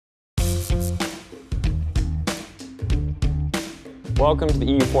Welcome to the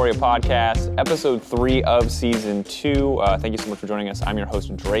EUphoria podcast, episode 3 of season 2. Thank you so much for joining us. I'm your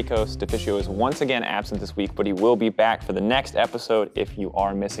host, Drakos. Depoortere is once again absent this week, but he will be back for the next episode if you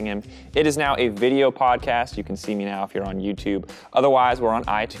are missing him. It is now a video podcast. You can see me now if you're on YouTube. Otherwise, we're on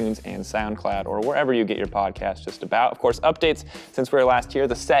iTunes and SoundCloud or wherever you get your podcast just about. Of course, updates since we were last here.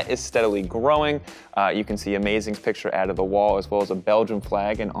 The set is steadily growing. You can see Amazing's picture added to the wall, as well as a Belgian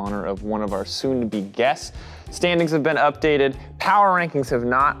flag in honor of one of our soon-to-be guests. Standings have been updated. Power rankings have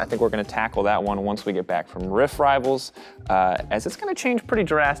not. I think we're going to tackle that one once we get back from Rift Rivals, as it's going to change pretty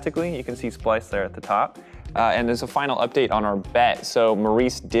drastically. You can see Splyce there at the top. And there's a final update on our bet. So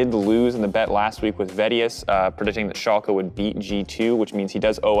Maurice did lose in the bet last week with Vedius, predicting that Sjokz would beat G2, which means he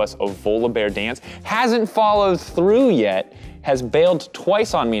does owe us a Volibear dance. Hasn't followed through yet. Has bailed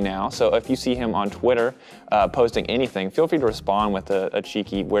twice on me now, so if you see him on Twitter posting anything, feel free to respond with a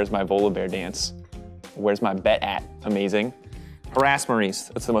cheeky, where's my Volibear dance? Where's my bet at? Amazing. Harass Maurice,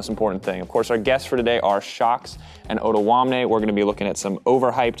 that's the most important thing. Of course, our guests for today are Sjokz and Odoamne. We're gonna be looking at some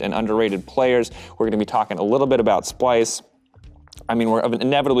overhyped and underrated players. We're gonna be talking a little bit about Splyce. I mean, we're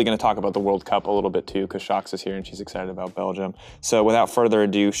inevitably gonna talk about the World Cup a little bit too, because Sjokz is here and she's excited about Belgium. So without further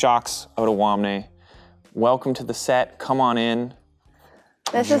ado, Sjokz, Odoamne, welcome to the set, come on in.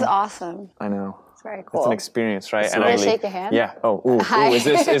 This is awesome. I know. It's very cool. It's an experience, right? Can I shake your hand? Yeah. Oh, ooh, is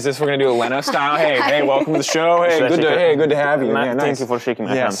this we're gonna do a Leno style? Hey, welcome to the show. Hey, good to have you. Yeah, nice. Thank you for shaking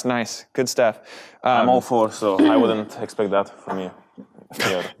my hand. Yes, nice, good stuff. I'm all for, so I wouldn't expect that from you.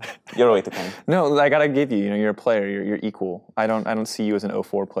 You're way too kind. No, I gotta give you. You're a player. You're equal. I don't see you as an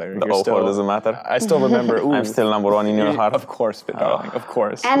 04 player. The 04 doesn't matter. I still remember. Ooh, I'm still number 1 in your heart. Of course, darling. Of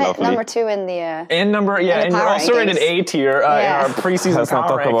course. And number 2 in the. And you're also rated A tier in our preseason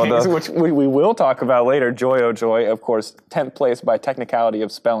power rankings, which we will talk about later. Joy, oh joy. Of course, 10th place by technicality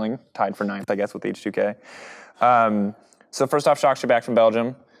of spelling, tied for 9th, I guess, with H2K. So first off, Sjokz, you're back from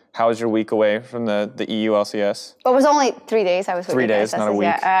Belgium. How was your week away from the EU LCS? Well, it was only 3 days. I was with 3 days, not a week.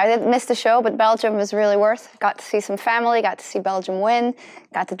 Yeah, I didn't miss the show, but Belgium was really worth. Got to see some family, got to see Belgium win,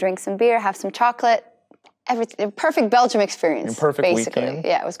 got to drink some beer, have some chocolate. Everything, perfect Belgium experience. Perfect basically. Weekend.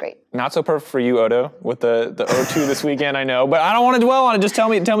 Yeah, it was great. Not so perfect for you, Odo, with the O2 this weekend, I know. But I don't want to dwell on it. Just tell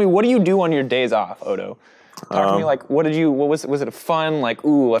me, what do you do on your days off, Odo? Talk to me like, what was it a fun, like,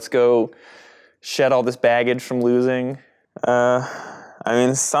 ooh, let's go shed all this baggage from losing? I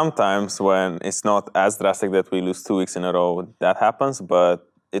mean, sometimes when it's not as drastic that we lose 2 weeks in a row, that happens, but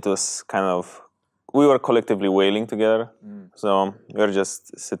it was kind of, we were collectively wailing together. So we were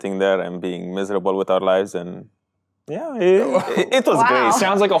just sitting there and being miserable with our lives, and yeah, it was great.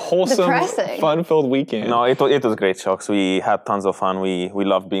 Sounds like a wholesome, fun-filled weekend. No, it was great, Sjokz. We had tons of fun. We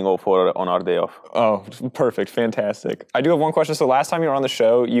loved being 04 on our day off. Oh, perfect, fantastic. I do have one question. So last time you were on the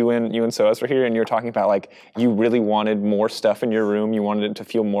show, you and Sjokz were here, and you were talking about like you really wanted more stuff in your room. You wanted it to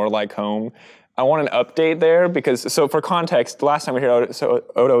feel more like home. I want an update there because, so for context, last time we were here,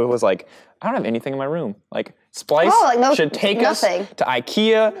 Odo was like, I don't have anything in my room. Like, Splyce should take us to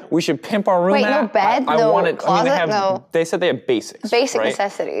IKEA. We should pimp our room out. No bed, closet, They said they have basics. Basic right?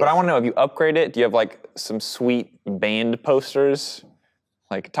 necessities. But I want to know, have you upgraded? Do you have like some sweet band posters?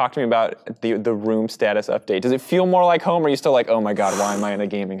 Like, talk to me about the room status update. Does it feel more like home, or are you still like, oh my God, why am I in a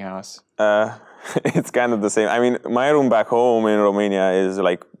gaming house? It's kind of the same. I mean, my room back home in Romania is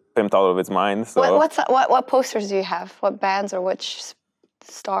like pimped out of its mind. So. What posters do you have? What bands or which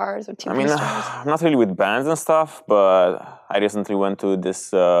stars or team stars? I'm not really with bands and stuff, but I recently went to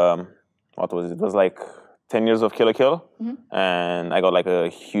this, what was it? It was like 10 years of Kill la Kill, and I got like a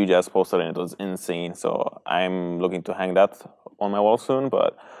huge ass poster and it was insane. So I'm looking to hang that on my wall soon,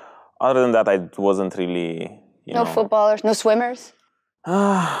 but other than that, I wasn't really, No footballers, no swimmers?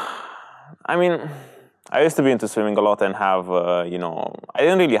 I mean, I used to be into swimming a lot and have, I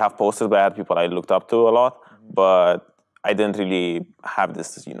didn't really have posters, but I had people I looked up to a lot, but I didn't really have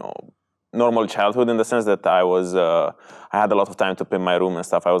this, normal childhood in the sense that I had a lot of time to pimp my room and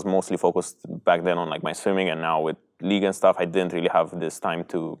stuff. I was mostly focused back then on like my swimming, and now with league and stuff, I didn't really have this time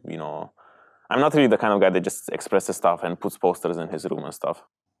to, I'm not really the kind of guy that just expresses stuff and puts posters in his room and stuff.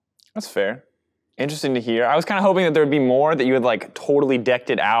 That's fair. Interesting to hear. I was kind of hoping that there would be more, that you had like totally decked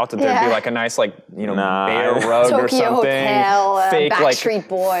it out, that there'd be like a nice bear rug or something. Tokyo Hotel, fake Backstreet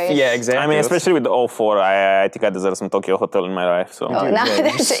Boys. Yeah, exactly. I mean, especially with the 04, I think I deserve some Tokyo Hotel in my life. So. Oh, now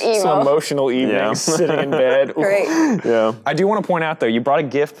there's an emo. Some emotional evening, sitting in bed. Great. Yeah. I do want to point out though, you brought a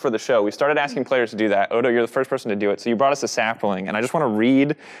gift for the show. We started asking players to do that. Odo, you're the first person to do it. So you brought us a sapling, and I just want to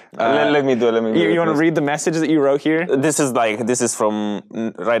read. Let me do it. You want to read the message that you wrote here? This is from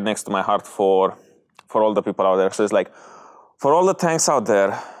right next to my heart for all the people out there. So it's like, for all the tanks out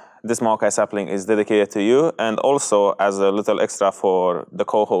there, this Maokai sapling is dedicated to you. And also, as a little extra for the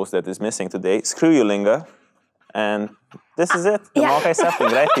co-host that is missing today, screw you, Linga. And this is it, the Maokai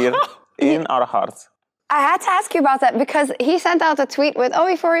sapling right here in our hearts. I had to ask you about that because he sent out a tweet with,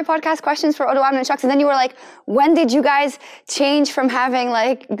 EUphoria podcast questions for Odoamne and Sjokz. And then you were like, when did you guys change from having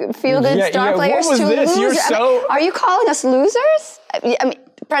like feel-good star players what was to this? losers? Are you calling us losers? I mean,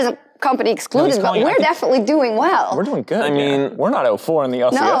 present company excluded, but we're definitely doing well. We're doing good. I mean, we're not 04 in the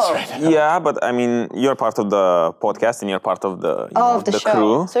LCS right now. Yeah, but I mean, you're part of the podcast and you're part of the, the show.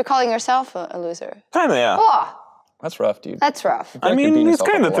 Crew. So you're calling yourself a loser? Kinda, yeah. Oh. That's rough, dude. That's rough. I mean, it's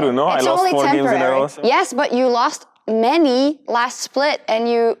kind of true, no? It's I lost only 4 games in a row. Yes, but you lost many last split and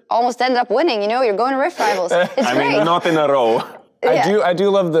you almost ended up winning. You know, you're going to Rift Rivals. It's I great. mean, not in a row. I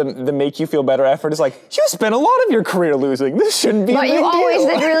do love the make you feel better effort. It's like, you spent a lot of your career losing. This shouldn't be a But big you always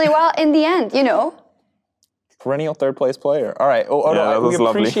deal. did really well in the end, you know. Perennial third place player. All right.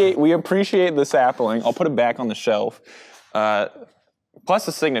 We appreciate the sapling. I'll put it back on the shelf. Plus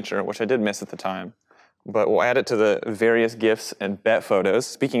the signature, which I did miss at the time. But we'll add it to the various gifts and bet photos.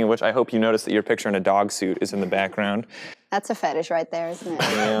 Speaking of which, I hope you noticed that your picture in a dog suit is in the background. That's a fetish right there, isn't it?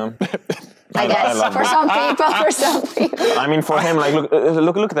 Yeah. I guess for some people. I mean, for him, like,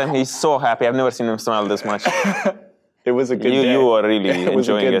 look at him. He's so happy. I've never seen him smile this much. It was a good day. You were really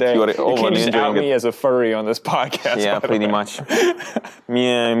enjoying it. You were overly enjoying it. Me as a furry on this podcast. Yeah, pretty much. me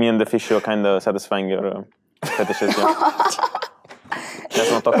and the fish are kind of satisfying your fetishes. Yeah. Let's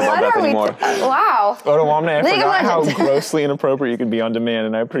not talk about that anymore. Wow. Odoamne, I forgot how grossly inappropriate you can be on demand,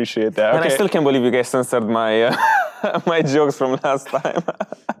 and I appreciate that. And I still can't believe you guys censored my my jokes from last time.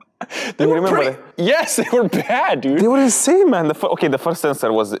 Do you remember it? Yes, they were bad, dude. They were insane, man. The first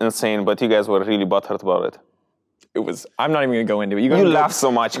censor was insane, but you guys were really butthurt about it. It was. I'm not even going to go into it. You laughed so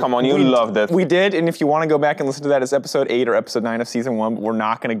much. Come on, you loved it. We did, and if you want to go back and listen to that, it's episode 8 or episode 9 of season 1. But we're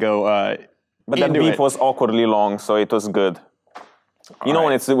not going to go. But that beef was awkwardly long, so it was good. You know,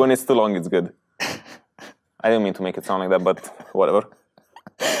 when it's too long, it's good. I didn't mean to make it sound like that, but whatever.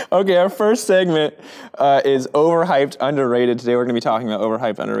 Okay, our first segment is Overhyped, Underrated. Today we're going to be talking about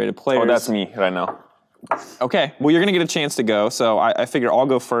Overhyped, Underrated players. Oh, that's me right now. Okay, well, you're going to get a chance to go, so I figure I'll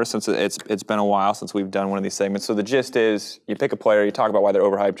go first since it's been a while since we've done one of these segments. So the gist is, you pick a player, you talk about why they're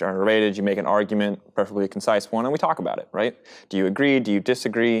overhyped or underrated, you make an argument, preferably a concise one, and we talk about it, right? Do you agree? Do you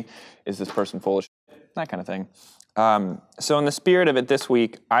disagree? Is this person full of shit? That kind of thing. So in the spirit of it this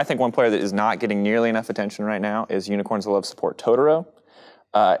week, I think one player that is not getting nearly enough attention right now is Unicorns of Love support Totoro.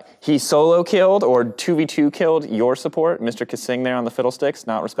 He solo killed or 2v2 killed your support, Mr. Kasing there on the fiddlesticks,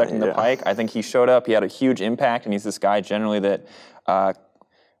 not respecting the pike. I think he showed up, he had a huge impact, and he's this guy generally that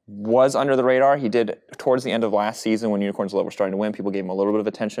was under the radar. He did towards the end of last season when Unicorns of Love were starting to win, people gave him a little bit of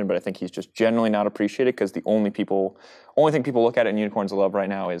attention, but I think he's just generally not appreciated because the only thing people look at in Unicorns of Love right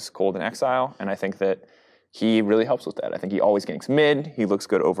now is Cold and Exile, and I think that he really helps with that. I think he always ganks mid, he looks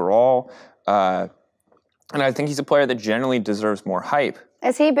good overall, and I think he's a player that generally deserves more hype.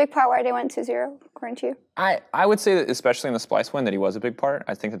 Is he a big part why they went 2-0, according to you? I would say that, especially in the Splyce win, that he was a big part.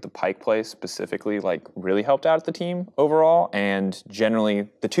 I think that the pike play specifically really helped out the team overall, and generally,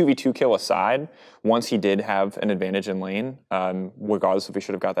 the 2v2 kill aside, once he did have an advantage in lane, regardless if he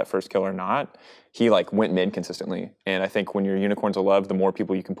should have got that first kill or not, he went mid consistently. And I think when you're Unicorns of Love, the more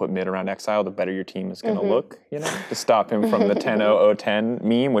people you can put mid around Exile, the better your team is going to look, to stop him from the 10-0-0-10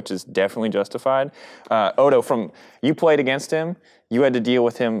 meme, which is definitely justified. Odo, you played against him. You had to deal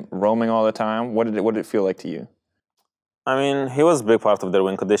with him roaming all the time. What did it feel like to you? I mean, he was a big part of their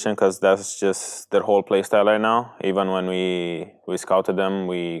win condition because that's just their whole play style right now. Even when we scouted them,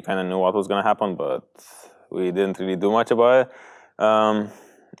 we kind of knew what was going to happen, but we didn't really do much about it.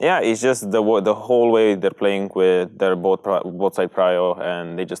 Yeah, it's just the whole way they're playing with their both side prio,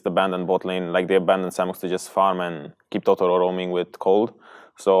 and they just abandoned bot lane. They abandoned Samus to just farm and keep Totoro roaming with Cold.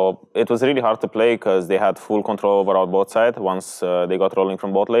 So it was really hard to play because they had full control over our bot side once they got rolling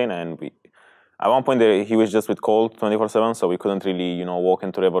from bot lane, and at one point he was just with Cold 24/7, so we couldn't really walk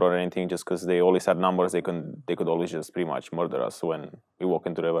into river or anything just because they always had numbers. They could always just pretty much murder us when we walk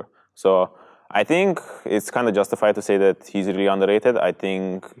into river. So I think it's kind of justified to say that he's really underrated. I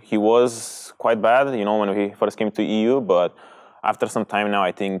think he was quite bad, when he first came to EU, but after some time now,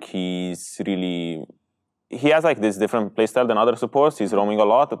 I think he has this different playstyle than other supports. He's roaming a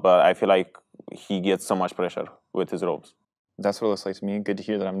lot, but I feel like he gets so much pressure with his roams. That's what it looks like to me. Good to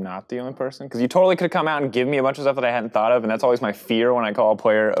hear that I'm not the only person. Because you totally could have come out and give me a bunch of stuff that I hadn't thought of, and that's always my fear when I call a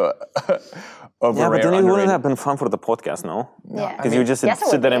player Yeah, but then it wouldn't have been fun for the podcast, no? Yeah. Because you just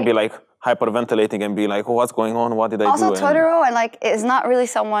sit there and be like, hyperventilating and be like, oh, what's going on? What did I do? Also, Totoro, and like, is not really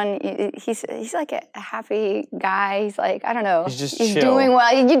someone. He's like a happy guy. He's like, I don't know. He's chill. Doing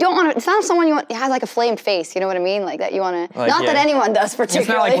well. You don't want to. It's not someone you want. He has like a flamed face. You know what I mean? Like that you want to. Like, not that anyone does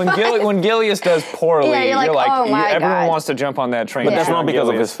particularly. It's not like when Gilius does poorly. Yeah, you're like, oh my everyone God. wants to jump on that train. But that's not because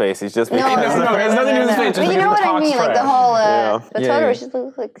of his face. It's just because no, it's nothing to do with his face. But you know what I mean? Like the whole Totoro, just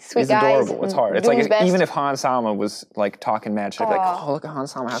looks like sweet guy. He's adorable. It's hard. It's like even if Han Sama was like talking mad shit, like, oh look at Han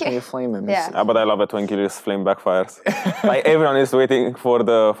Sama, how can you flame him? Yeah. But I love it when Gilius flame backfires. Like everyone is waiting for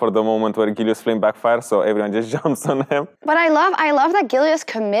the moment where Gilius flame backfires, so everyone just jumps on him. But I love that Gilius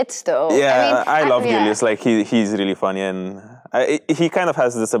commits though. Yeah, I love Gilius. Like he's really funny, and he kind of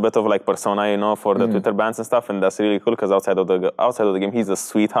has this a bit of like persona, you know, for the Twitter bans and stuff, and that's really cool because outside of the game, he's a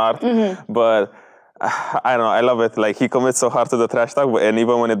sweetheart. But I don't know, I love it. Like he commits so hard to the trash talk, and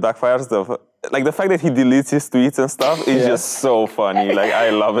even when it backfires, the fact that he deletes his tweets and stuff is just so funny. Like I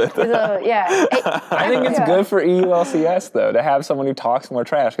love it. I think it's good for EULCS though to have someone who talks more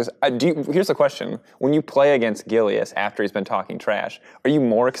trash. Because here's the question: when you play against Gilius after he's been talking trash, are you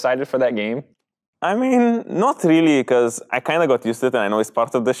more excited for that game? I mean, not really, because I kind of got used to it, and I know it's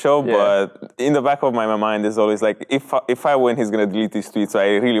part of the show. Yeah. But in the back of my mind is always like, if I win, he's gonna delete his tweets. So I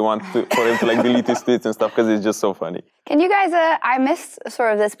really want for him to like delete his tweets and stuff because it's just so funny. Can you guys? I missed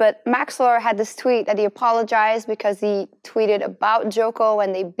sort of this, but Maxlor had this tweet that he apologized because he tweeted about Joko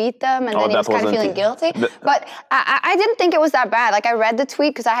when they beat them, and then he was kind of feeling guilty. But I didn't think it was that bad. Like I read the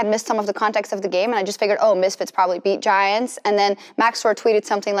tweet because I had missed some of the context of the game, and I just figured, oh, Misfits probably beat Giants, and then Maxlor tweeted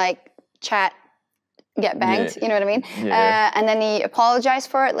something like, "Chat. Get banged," you know what I mean? And then he apologized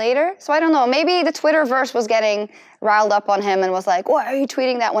for it later. So I don't know, maybe the Twitterverse was getting riled up on him and was like, why are you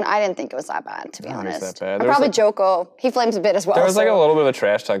tweeting that when I didn't think it was that bad, to be honest. That bad. Probably Joko, he flames a bit as well. There was like a little bit of a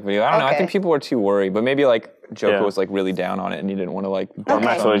trash talk video. I don't know, I think people were too worried, but maybe like Joko was like really down on it and he didn't want to like...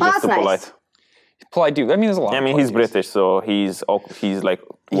 Max was just too polite. Polite dude, I mean there's a lot of he's British, so he's like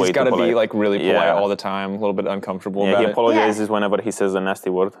he's got to be like really polite all the time, a little bit uncomfortable about it. He apologizes whenever he says a nasty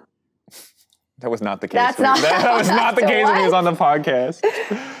word. That was not the case. That was not the case when he was on the podcast.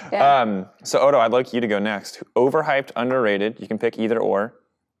 So Odo, I'd like you to go next. Overhyped, underrated. You can pick either or.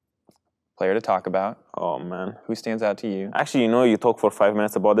 Player to talk about. Oh man, who stands out to you? Actually, you know, you talk for 5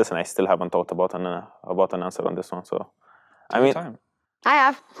 minutes about this, and I still haven't thought about an answer on this one. So, time. I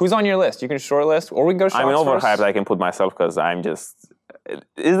have. Who's on your list? You can short list, or we can go. I mean, Overhyped. I can put myself because I'm just.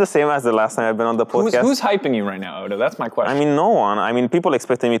 It's the same as the last time I've been on the podcast. Who's hyping you right now, Odo? That's my question. I mean, no one. I mean, people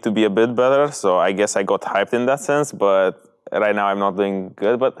expected me to be a bit better, so I guess I got hyped in that sense, but right now I'm not doing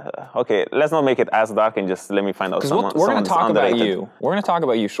good. But okay, let's not make it as dark and just let me find out someone. We're going to talk about you. We're going to talk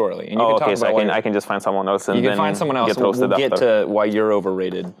about you shortly. And you can talk about I can just find someone else and you then can find someone else. Get roasted we'll get to why you're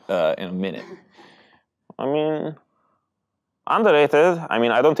overrated in a minute. I mean, underrated. I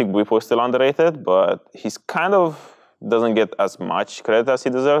mean, I don't think Bwipo is still underrated, but he's kind of doesn't get as much credit as he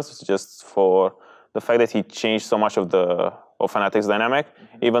deserves, just for the fact that he changed so much of Fnatic's dynamic.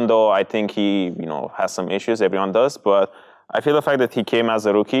 Even though I think he, has some issues, everyone does, but I feel the fact that he came as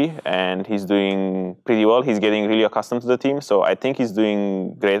a rookie and he's doing pretty well. He's getting really accustomed to the team, so I think he's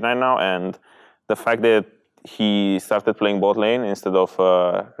doing great right now. And the fact that he started playing bot lane instead of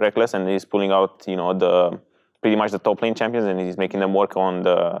Reckless, and he's pulling out, pretty much the top lane champions, and he's making them work on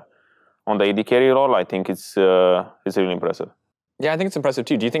the AD carry role, I think it's really impressive. Yeah, I think it's impressive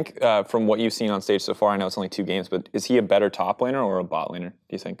too. Do you think, from what you've seen on stage so far, I know it's only 2 games, but is he a better top laner or a bot laner,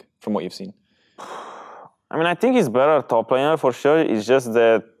 do you think, from what you've seen? I mean, I think he's better top laner for sure. It's just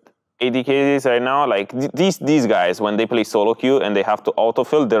that AD carries right now, like these guys, when they play solo queue and they have to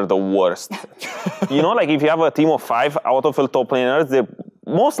autofill, they're the worst. Like if you have a team of 5 autofill top laners, they're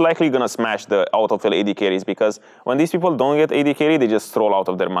most likely gonna smash the autofill AD carries, because when these people don't get AD carry, they just stroll out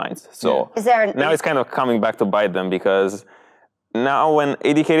of their minds. So now it's kind of coming back to bite them, because now when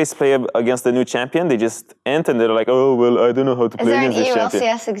AD carries play against the new champion, they just end and they're like, oh, well, I don't know how to play against this champion. Is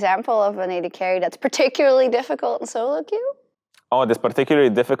there an EULCS example of an AD carry that's particularly difficult in solo queue? Oh, that's particularly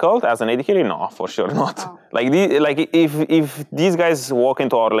difficult as an AD carry? No, for sure not. Oh. If these guys walk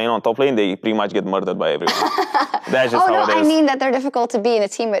into our lane on top lane, they pretty much get murdered by everyone. That's just how it is. I mean that they're difficult to be in a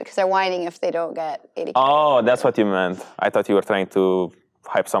team with because they're whining if they don't get AD carry. Oh, that's what you meant. I thought you were trying to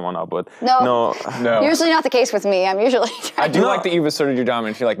hype someone up, but no. Usually not the case with me. I'm usually trying. I do like that you've asserted your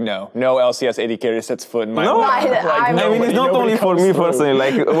dominance. You're like, no LCS AD carry sets foot in my lane. I mean, it's not only for me personally.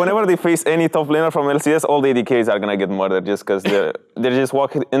 Like, whenever they face any top laner from LCS, all the AD carries are gonna get murdered just because they're just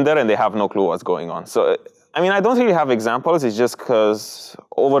walking in there and they have no clue what's going on. So, I mean, I don't really have examples. It's just because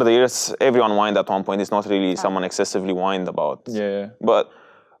over the years, everyone whined at one point. It's not really someone excessively whined about. Yeah. But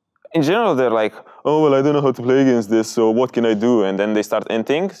in general, they're like, oh, well, I don't know how to play against this, so what can I do? And then they start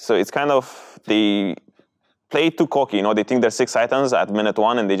inting. So it's kind of, they play too cocky, you know, they think there's 6 items at minute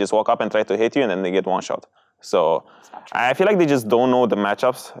 1 and they just walk up and try to hit you and then they get one shot. So I feel like they just don't know the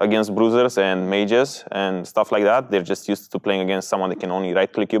matchups against bruisers and mages and stuff like that. They're just used to playing against someone that can only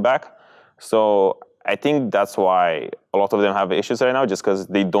right-click you back. So I think that's why a lot of them have issues right now, just because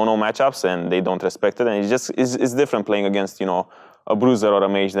they don't know matchups and they don't respect it. And it's different playing against, you know, a bruiser or a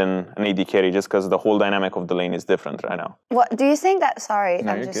mage than an AD carry, just because the whole dynamic of the lane is different right now. What do you think that? Sorry,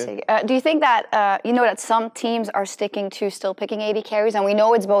 no, I'm just saying. Do you think that you know that some teams are sticking to still picking AD carries, and we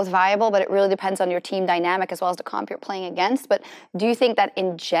know it's both viable, but it really depends on your team dynamic as well as the comp you're playing against. But do you think that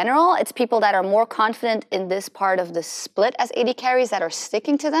in general, it's people that are more confident in this part of the split as AD carries that are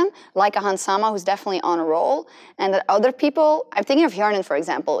sticking to them, like a Hansama who's definitely on a roll, and that other people? I'm thinking of Hjarnan, for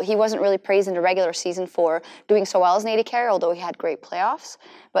example. He wasn't really praised in the regular season for doing so well as an AD carry, although he had great playoffs,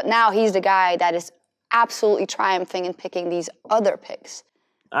 but now he's the guy that is absolutely triumphing in picking these other picks.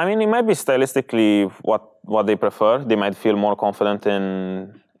 I mean, it might be stylistically what they prefer. They might feel more confident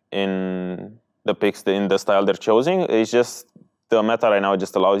in the picks, in the style they're choosing. It's just the meta right now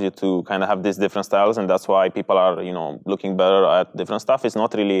just allows you to kind of have these different styles, and that's why people are, you know, looking better at different stuff. It's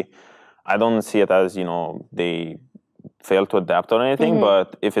not really, I don't see it as, you know, they fail to adapt or anything,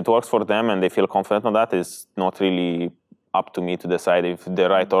 but if it works for them and they feel confident on that, it's not really up to me to decide if they're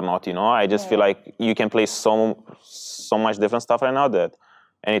right or not, you know. I just feel like you can play so much different stuff right now that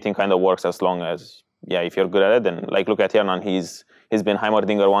anything kind of works as long as, yeah, if you're good at it. Then, like, look at Hjarnan, he's been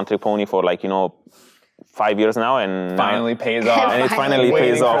Heimerdinger 1-trick pony for, like, you know, 5 years now, and finally pays off. And it finally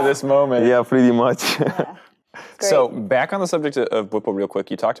pays off for this moment. Yeah, pretty much. Yeah. So back on the subject of Bwipo real quick,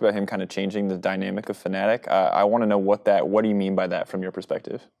 you talked about him kind of changing the dynamic of Fnatic. I want to know what do you mean by that from your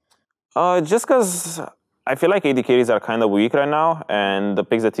perspective? Just because I feel like AD carries are kind of weak right now, and the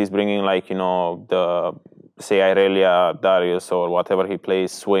picks that he's bringing, like, you know, the, say, Irelia, Darius, or whatever he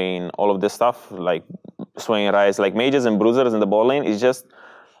plays, Swain, all of this stuff, like Swain, Rise, like mages and bruisers in the ball lane, is just,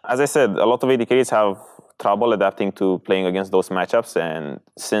 as I said, a lot of AD carries have trouble adapting to playing against those matchups, and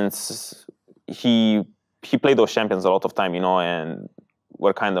since he played those champions a lot of time, you know, and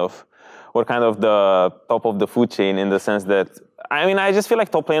we're kind of the top of the food chain in the sense that, I mean, I just feel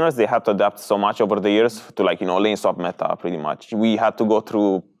like top laners, they had to adapt so much over the years to, like, you know, lane swap meta, pretty much. We had to go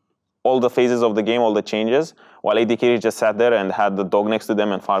through all the phases of the game, all the changes, while AD carries just sat there and had the dog next to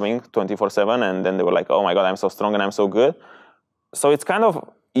them and farming 24/7, and then they were like, oh my god, I'm so strong and I'm so good. So it's kind of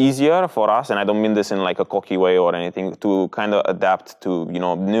easier for us, and I don't mean this in like a cocky way or anything, to kind of adapt to, you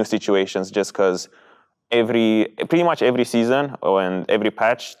know, new situations, just because pretty much every season and every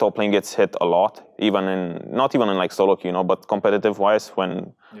patch, top lane gets hit a lot, not even in like solo queue, you know, but competitive wise,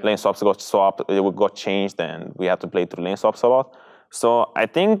 when lane swaps got swapped, it got changed, and we had to play through lane swaps a lot. So I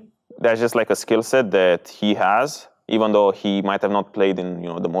think that's just like a skill set that he has, even though he might have not played in, you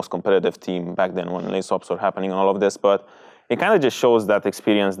know, the most competitive team back then when lane swaps were happening and all of this, but it kind of just shows that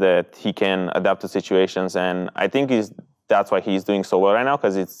experience that he can adapt to situations, and I think that's why he's doing so well right now,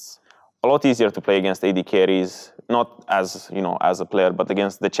 because it's a lot easier to play against AD carries, not as, you know, as a player, but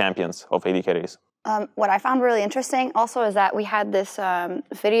against the champions of AD carries. What I found really interesting also is that we had this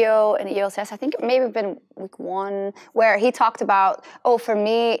video in ELCS, I think it may have been week 1, where he talked about, oh, for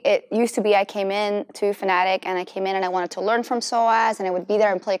me, it used to be I came in to Fnatic and I came in and I wanted to learn from SOAS and I would be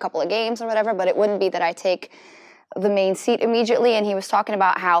there and play a couple of games or whatever, but it wouldn't be that I take the main seat immediately. And he was talking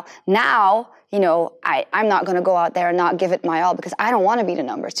about how now, you know, I'm not going to go out there and not give it my all because I don't want to be the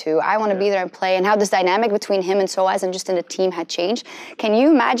number 2. I want to be there and play, and how this dynamic between him and SOAS and just in the team had changed. Can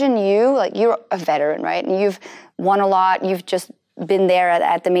you imagine you're a veteran, right? And you've won a lot. You've just been there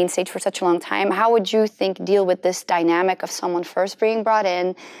at the main stage for such a long time. How would you deal with this dynamic of someone first being brought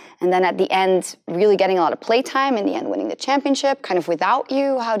in and then at the end really getting a lot of play time, in the end winning the championship kind of without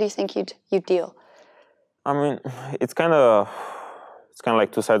you? How do you think you'd deal? I mean, it's kind of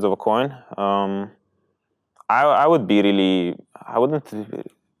like two sides of a coin. I wouldn't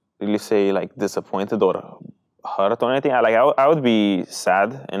really say like disappointed or hurt or anything. I would be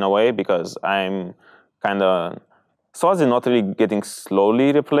sad in a way, because I'm kind of, SOAS is not really getting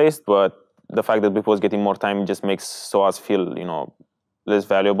slowly replaced, but the fact that Bwipo is getting more time just makes SOAS feel, you know, less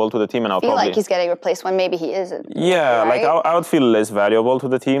valuable to the team, and I'll probably like he's getting replaced when maybe he isn't. Yeah, right? like I would feel less valuable to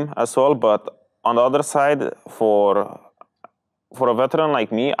the team as well. But on the other side, for a veteran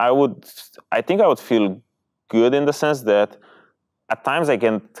like me, I think I would feel good in the sense that at times I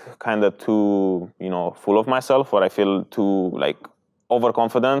get kind of too, you know, full of myself, or I feel too like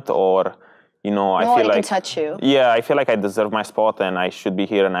overconfident, or, you know, I feel like can touch you. Yeah, I feel like I deserve my spot and I should be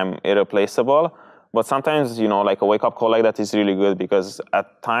here and I'm irreplaceable. But sometimes, you know, like a wake-up call like that is really good, because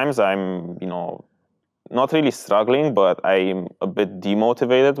at times I'm, you know, not really struggling, but I'm a bit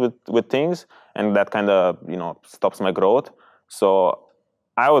demotivated with things, and that kind of, you know, stops my growth. So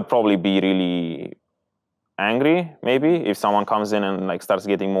I would probably be really angry, maybe, if someone comes in and like starts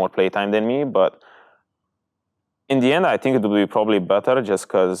getting more playtime than me. But in the end, I think it would be probably better, just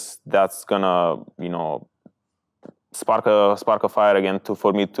because that's gonna, you know, spark a fire again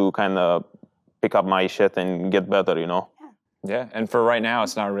for me to kind of pick up my shit and get better, you know. Yeah, and for right now,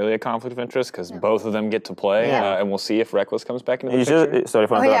 it's not really a conflict of interest because both of them get to play, and we'll see if Reckless comes back into the picture. Sorry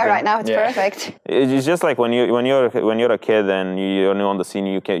for interrupting. Right now it's perfect. It's just like when you're a kid and you're new on the scene,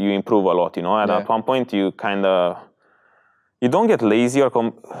 you improve a lot, you know. And at one point, you don't get lazy or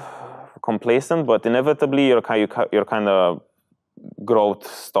complacent, but inevitably your kind of growth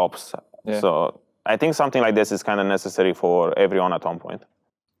stops. Yeah. So I think something like this is kind of necessary for everyone at one point.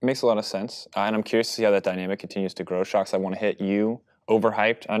 Makes a lot of sense, and I'm curious to see how that dynamic continues to grow. Sjokz, I want to hit you.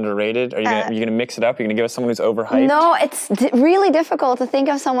 Overhyped, underrated? Are you gonna mix it up? Are you gonna give us someone who's overhyped? No, it's really difficult to think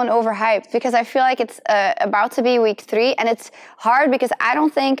of someone overhyped because I feel like it's about to be week 3, and it's hard because I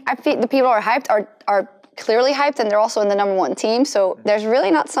feel the people who are hyped are clearly hyped, and they're also in the #1 team. So there's really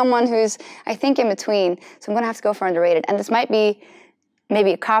not someone who's, I think, in between. So I'm gonna have to go for underrated, and this might be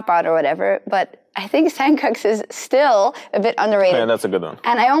maybe a cop-out or whatever, but I think Sjokz is still a bit underrated. Yeah, that's a good one.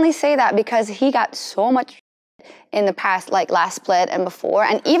 And I only say that because he got so much in the past, like last split and before,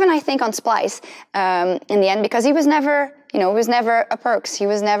 and even I think on Splyce in the end, because he was never, you know, he was never a Perks, he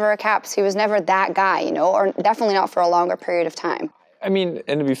was never a Caps, he was never that guy, you know, or definitely not for a longer period of time. I mean,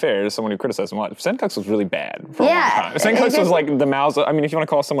 and to be fair, as someone who criticized him a lot, Sjokz was really bad for a long time. Sjokz was like the mouse. I mean, if you want to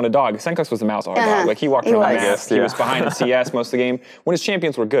call someone a dog, Sjokz was the Malzahar dog. Like he walked around the map. He was behind the CS most of the game. When his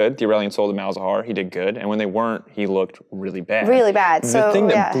champions were good, the Aurelion Sol, the Malzahar, he did good. And when they weren't, he looked really bad. Really bad. The thing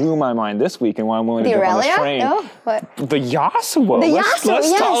that blew my mind this week and why I'm willing to jump on this train. No? What? The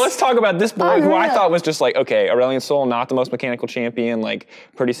Yasuo. Let's talk about this boy who I thought was just like, okay, Aurelion Sol, not the most mechanical champion, like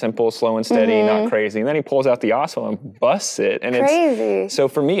pretty simple, slow and steady, not crazy. And then he pulls out the Yasuo and busts it. And crazy. So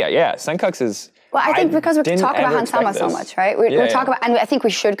for me, Sjokz is... Well, I think because we talk about Hansama so much, right? We talk about, and I think we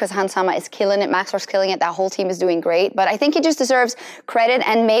should because Hansama is killing it, Maxor's killing it, that whole team is doing great, but I think he just deserves credit,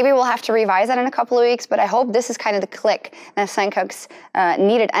 and maybe we'll have to revise that in a couple of weeks, but I hope this is kind of the click that Sjokz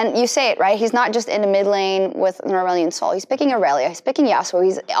needed. And you say it, right? He's not just in the mid lane with an Aurelion Sol. He's picking Aurelia, he's picking Yasuo,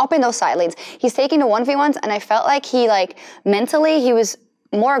 he's up in those side lanes. He's taking the 1v1s, and I felt like he, like, mentally, he was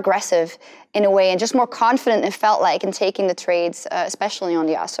more aggressive in a way and just more confident, it felt like, in taking the trades, especially on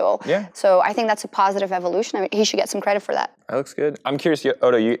the Yasuo. Yeah. So I think that's a positive evolution. I mean, he should get some credit for that. That looks good. I'm curious,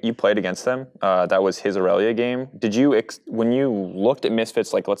 Odo, you played against them. That was his Aurelia game. Did you, when you looked at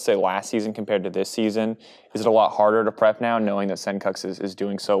Misfits, like let's say last season compared to this season, is it a lot harder to prep now knowing that Sjokz is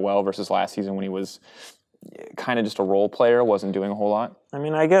doing so well versus last season when he was kind of just a role player, wasn't doing a whole lot? I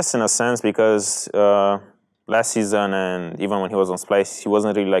mean, I guess in a sense because last season and even when he was on Splyce, he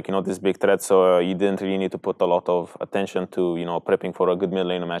wasn't really like, you know, this big threat, so you didn't really need to put a lot of attention to, you know, prepping for a good mid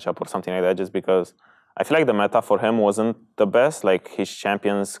lane matchup or something like that, just because I feel like the meta for him wasn't the best. Like his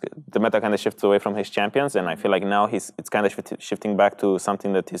champions, the meta kind of shifts away from his champions, and I feel like now it's kind of shifting back to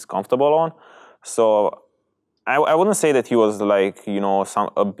something that he's comfortable on. So I wouldn't say that he was like, you know,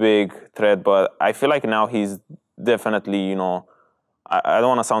 a big threat, but I feel like now he's definitely, you know, I don't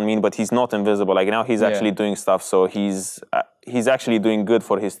want to sound mean, but he's not invisible. Like now he's actually doing stuff, so he's actually doing good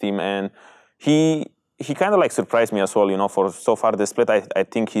for his team, and he kind of like surprised me as well. You know, for so far this split, I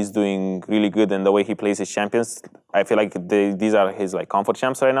think he's doing really good, and the way he plays his champions, I feel like these are his like comfort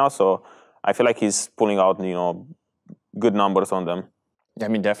champs right now. So I feel like he's pulling out, you know, good numbers on them. Yeah, I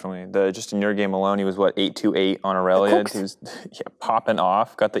mean, definitely. Just in your game alone, he was, what, 8-2-8 on Aurelia? He was popping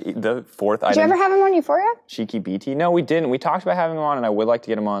off. Got the fourth item. Did you ever have him on Euphoria? Cheeky BT. No, we didn't. We talked about having him on, and I would like to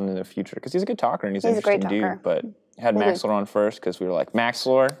get him on in the future, because he's a good talker, and he's an interesting dude. But had Maxlor on first, because we were like,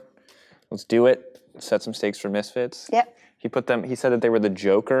 Maxlor, let's do it. Set some stakes for Misfits. Yep. He said that they were the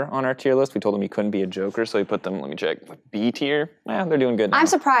Joker on our tier list. We told him he couldn't be a Joker, so he put them, let me check, B tier. Yeah, they're doing good now. I'm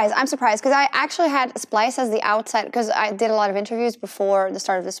surprised, because I actually had Splyce as the outside, because I did a lot of interviews before the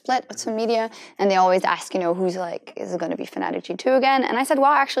start of the split with some media, and they always ask, you know, who's like, is it going to be Fnatic G2 again? And I said,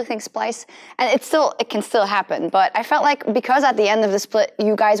 well, I actually think Splyce, and it can still happen, but I felt like because at the end of the split,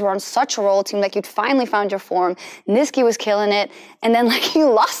 you guys were on such a roll, it seemed like you'd finally found your form, Niski was killing it, and then like you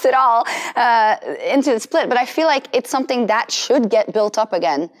lost it all into the split, but I feel like it's something that should get built up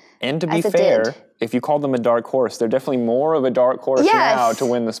again. And to be fair, if you call them a dark horse, they're definitely more of a dark horse now to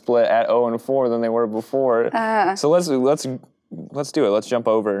win the split at 0-4 than they were before. So let's do it. Let's jump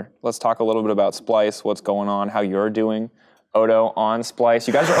over. Let's talk a little bit about Splyce, what's going on, how you're doing. Odo on Splyce.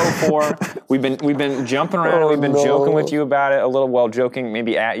 You guys are 0-4. We've been jumping around and we've been joking with you about it a little. Well, joking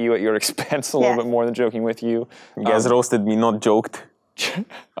maybe at you at your expense a little bit more than joking with you. You guys roasted me, not joked.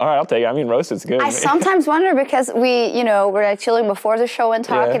 All right, I'll take it. I mean, roasted's good. I sometimes wonder because we're like chilling before the show and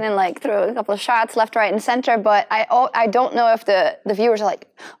talking and like throw a couple of shots left, right, and center. But I don't know if the viewers are like,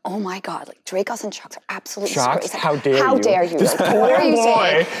 oh my god, like Drakos and Sjokz are absolutely crazy. How dare you? How dare you? This like, poor what are you boy.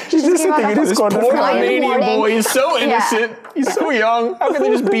 saying? He's just sitting in his corner. This poor Romanian boy. He's so innocent. He's so young. How can they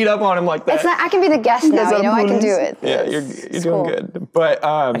just beat up on him like that? It's not, I can be the guest now. I can do it. Yeah, you're doing good. But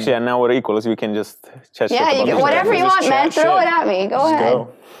actually, now we're equals. We can just chat. Yeah, you can, whatever you want, man. Throw it at me. Go ahead.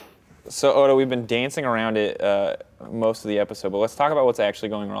 Go. So, Odo, we've been dancing around it most of the episode, but let's talk about what's actually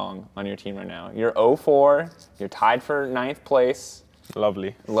going wrong on your team right now. You're 0-4. You're tied for 9th place.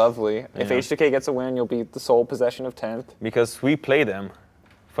 Lovely. Lovely. If H2K gets a win, you'll be the sole possession of 10th. Because we play them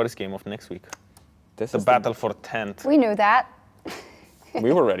first game of next week. This is the battle for 10th. We knew that.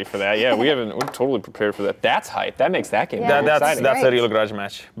 We were ready for that. Yeah, we're totally prepared for that. That's hype. That makes that game exciting. That's a real grudge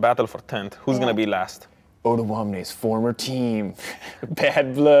match. Battle for 10th. Who's going to be last? Odoamne's former team.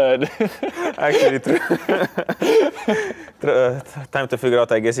 Bad blood. Actually, time to figure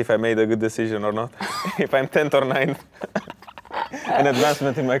out, I guess, if I made a good decision or not. If I'm 10th or 9th. An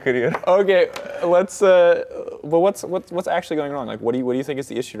advancement in my career. Okay, let's. Well, what's actually going wrong? Like, what do you think is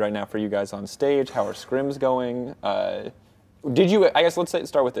the issue right now for you guys on stage? How are scrims going? Did you? I guess let's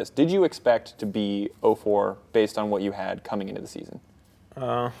start with this. Did you expect to be 0-4 based on what you had coming into the season?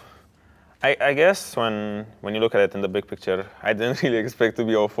 I guess when you look at it in the big picture, I didn't really expect to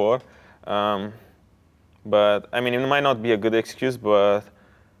be 0-4. But I mean, it might not be a good excuse, but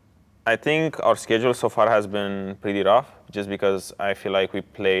I think our schedule so far has been pretty rough, just because I feel like we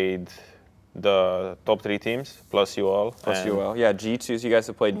played the top 3 teams, plus you all. Plus you all. Yeah, G2, so you guys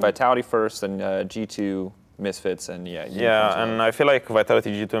have played Vitality first, and G2, Misfits, and Yeah, and I feel like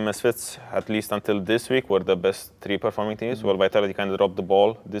Vitality, G2, and Misfits, at least until this week, were the best 3 performing teams. Well, Vitality kind of dropped the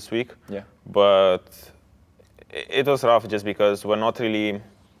ball this week. Yeah. But it was rough just because we're not really,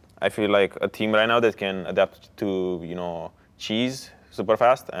 I feel like, a team right now that can adapt to, cheese super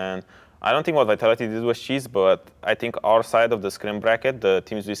fast. And I don't think what Vitality did was cheese, but I think our side of the scrim bracket, the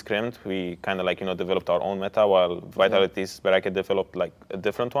teams we scrimmed, we kind of like, developed our own meta, while Vitality's bracket developed like a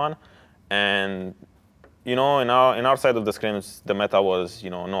different one. And in our side of the scrims, the meta was,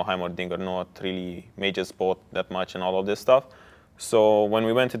 no Heimerdinger, not really major spot that much and all of this stuff. So when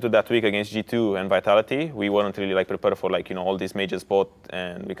we went into that week against G2 and Vitality, we weren't really like prepared for like, all these major spot,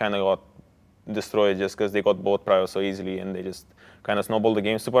 and we kind of got destroyed just because they got both priors so easily and they just kind of snowballed the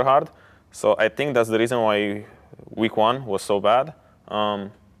game super hard. So I think that's the reason why week 1 was so bad.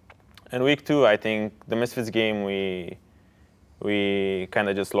 And week 2, I think the Misfits game, we kind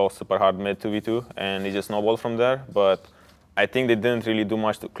of just lost super hard mid 2v2, and it just snowballed from there. But I think they didn't really do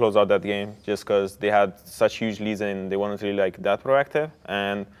much to close out that game, just because they had such huge leads and they weren't really like that proactive.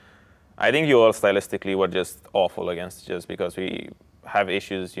 And I think you all stylistically were just awful against, just because we have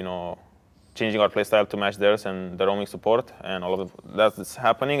issues, changing our playstyle to match theirs and the roaming support, and all of that's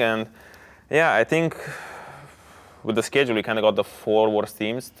happening. And yeah, I think with the schedule, we kind of got the 4 worst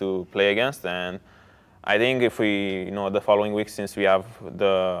teams to play against. And I think if we, the following week, since we have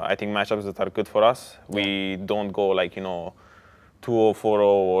I think matchups that are good for us, we don't go like, 2-0, 4-0,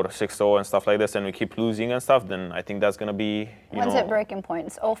 or 6-0 and stuff like this, and we keep losing and stuff, then I think that's going to be, When's it breaking point?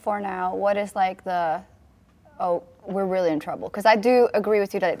 It's 0-4 now. What is like we're really in trouble? Because I do agree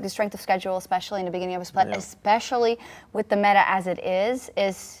with you that the strength of schedule, especially in the beginning of a split, especially with the meta as it is,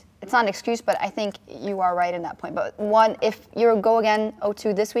 it's not an excuse, but I think you are right in that point. But if you go again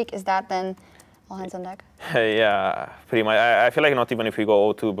 0-2 this week, is that then all hands on deck? Yeah, pretty much. I feel like not even if we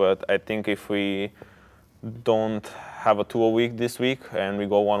go 0-2, but I think if we don't have a 2-0 week this week and we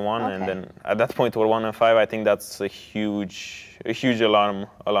go 1-1, and then at that point we're 1-5, I think that's a huge alarm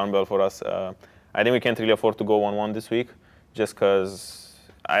bell for us. I think we can't really afford to go 1-1 this week, just because,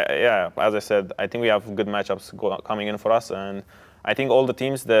 as I said, I think we have good matchups coming in for us, and I think all the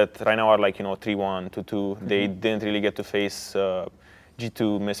teams that right now are like 3-1, 2-2, they didn't really get to face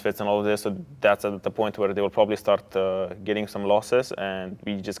G2, Misfits, and all of this, so that's at the point where they will probably start getting some losses, and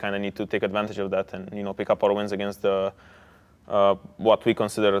we just kind of need to take advantage of that and pick up our wins against the what we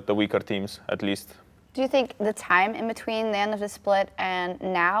consider the weaker teams, at least. Do you think the time in between the end of the split and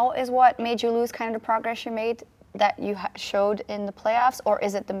now is what made you lose kind of the progress you made that you showed in the playoffs, or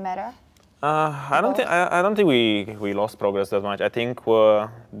is it the meta? I don't think we lost progress that much. I think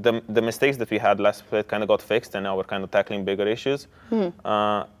the mistakes that we had last split kind of got fixed, and now we're kind of tackling bigger issues.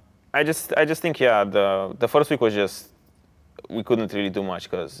 I just think the first week was just we couldn't really do much,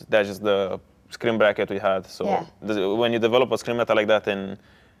 because that's just the scrim bracket we had. So when you develop a scrim meta like that, and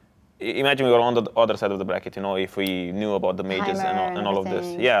imagine we were on the other side of the bracket, you know, if we knew about the mages and all of this.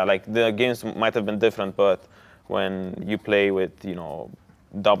 Yeah, like the games might have been different, but when you play with, you know,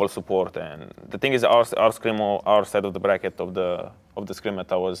 double support, and the thing is, our side of the bracket of the scrim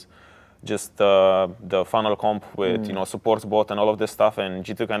meta was just the funnel comp with you know, supports bot and all of this stuff, and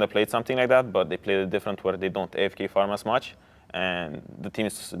G2 kind of played something like that, but they played it different where they don't AFK farm as much, and the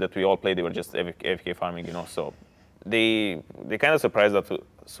teams that we all played, they were just AFK farming, you know, so they kind of surprised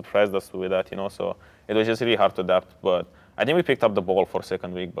us with that, you know, so it was just really hard to adapt, but I think we picked up the ball for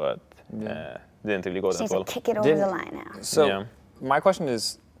second week, but didn't really go that well. Kick it over the line now. So my question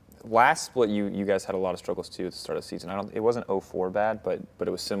is, last split, you guys had a lot of struggles too at the start of the season. It wasn't 0-4 bad, but it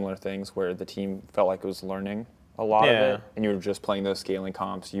was similar things where the team felt like it was learning a lot of it, and you were just playing those scaling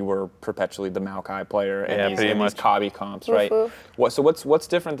comps. You were perpetually the Maokai player and these Kabi comps, right? So what's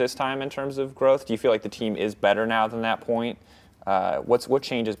different this time in terms of growth? Do you feel like the team is better now than that point? What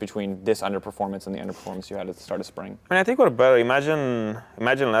changes between this underperformance and the underperformance you had at the start of spring? I mean, I think we're better. Imagine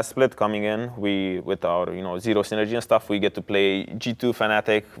last split coming in, with our, you know, zero synergy and stuff, we get to play G2,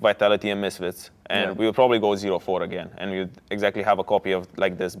 Fnatic, Vitality, and Misfits, and we would probably go 0-4 again, and we would exactly have a copy of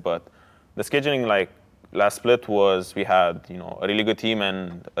like this. But the scheduling, like last split, was we had, you know, a really good team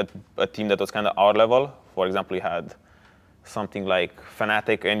and a team that was kind of our level. For example, we had something like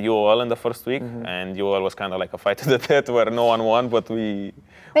Fnatic and UOL in the first week, and UOL was kind of like a fight to the death where no one won, but we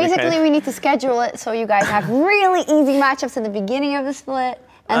need to schedule it so you guys have really easy matchups in the beginning of the split,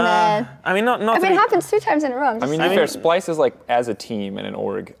 and then it happens 2 times in a row. To be fair, Splyce is like, as a team and an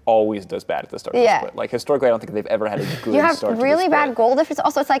org, always does bad at the start of the split. Like historically, I don't think they've ever had a good start. You have really bad goal difference.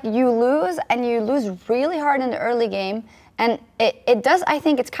 Also, it's like you lose really hard in the early game. And it does, I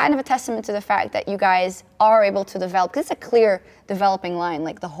think it's kind of a testament to the fact that you guys are able to develop, because it's a clear developing line,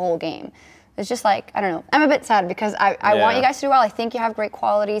 like the whole game. It's just like, I don't know. I'm a bit sad because I want you guys to do well. I think you have great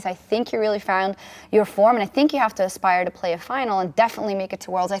qualities. I think you really found your form. And I think you have to aspire to play a final and definitely make it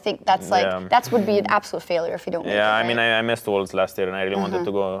to Worlds. I think that's that would be an absolute failure if you don't make it. Yeah, I mean, I missed Worlds last year and I really wanted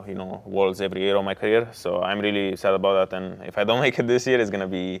to go, you know, Worlds every year of my career. So I'm really sad about that. And if I don't make it this year, it's going to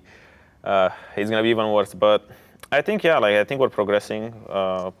be even worse. But I think, I think we're progressing.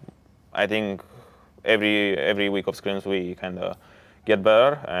 I think every week of scrims we kind of get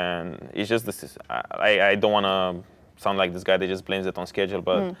better, and it's just this. I don't want to sound like this guy that just blames it on schedule,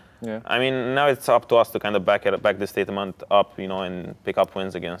 but I mean, now it's up to us to kind of back the statement up, you know, and pick up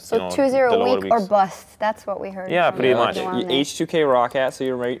wins against. So 2-0 week or bust. That's what we heard. Yeah, pretty much. H2K Rockhat. So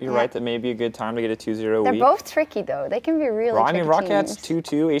you're right. That may be a good time to get a 2-0 week. They're both tricky though. They can be really. I mean, Rockhat's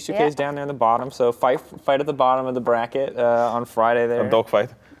 2-2. H2K is down there in the bottom. So fight at the bottom of the bracket on Friday there. A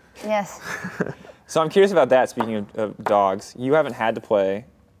dogfight. Yes. So I'm curious about that. Speaking of dogs, you haven't had to play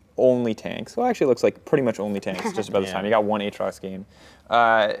only tanks. Well, actually, it looks like pretty much only tanks just about this time. You got one Aatrox game.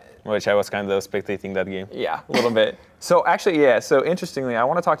 Which I was kind of spectating that game. Yeah, a little bit. So actually, so interestingly, I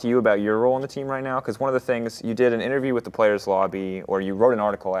want to talk to you about your role in the team right now, because one of the things, you did an interview with the Players Lobby, or you wrote an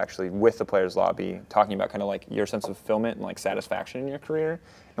article actually with the Players Lobby, talking about kind of like your sense of fulfillment and like satisfaction in your career.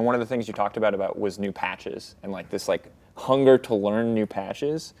 And one of the things you talked about was new patches and like this like hunger to learn new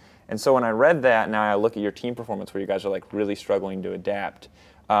patches. And so when I read that, now I look at your team performance where you guys are like really struggling to adapt.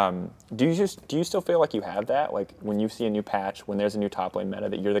 Do you still feel like you have that? Like when you see a new patch, when there's a new top lane meta,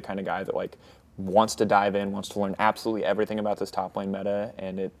 that you're the kind of guy that like wants to dive in, wants to learn absolutely everything about this top lane meta,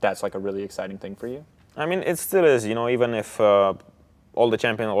 and that's like a really exciting thing for you? I mean, it still is, you know, even if all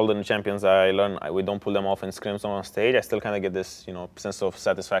the new champions I learn, we don't pull them off in scrims on stage, I still kind of get this, you know, sense of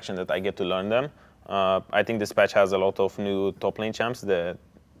satisfaction that I get to learn them. I think this patch has a lot of new top lane champs that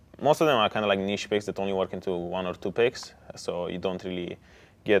most of them are kind of like niche picks that only work into 1 or 2 picks, so you don't really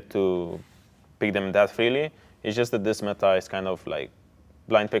get to pick them that freely. It's just that this meta is kind of like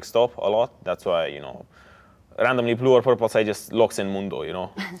blind pick stop a lot. That's why, you know, randomly blue or purple side just locks in Mundo, you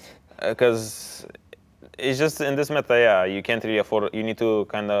know, because it's just in this meta, you can't really afford. You need to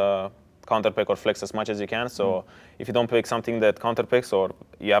kind of counter pick or flex as much as you can. So if you don't pick something that counter picks, or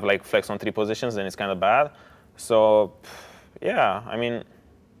you have like flex on 3 positions, then it's kind of bad. So yeah, I mean,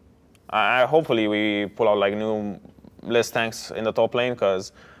 hopefully we pull out like new less tanks in the top lane,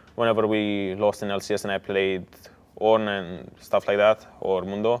 because whenever we lost in LCS and I played Ornn and stuff like that, or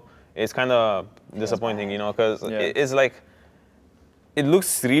Mundo, it's kind of disappointing, you know, because it's like, it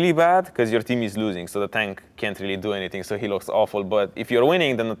looks really bad because your team is losing, so the tank can't really do anything, so he looks awful. But if you're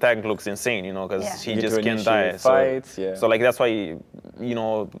winning, then the tank looks insane, you know, because he just can't die. So like that's why, you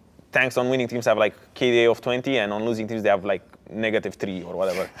know, tanks on winning teams have like KDA of 20, and on losing teams they have like -3 or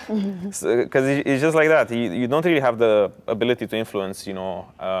whatever. Because it's just like that. You don't really have the ability to influence,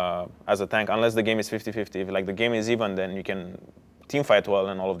 as a tank, unless the game is 50-50. If like the game is even, then you can team fight well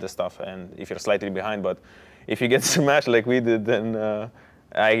and all of this stuff. And if you're slightly behind, but if you get smashed like we did, then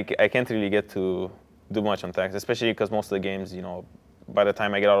I can't really get to do much on tanks, especially because most of the games, by the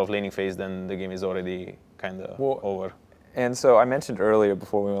time I get out of laning phase, then the game is already kind of over. And so I mentioned earlier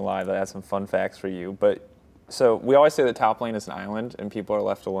before we went live that I had some fun facts for you. But so we always say that top lane is an island and people are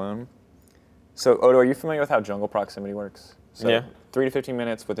left alone. So Odo, are you familiar with how jungle proximity works? So yeah. 3 to 15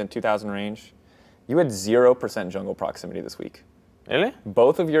 minutes within 2,000 range. You had 0% jungle proximity this week. Really?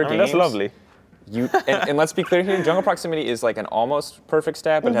 Both of your games. That's lovely. And let's be clear here, jungle proximity is like an almost perfect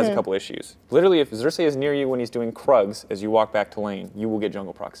stat, but it has a couple issues. Literally, if Xerxes is near you when he's doing Krugs as you walk back to lane, you will get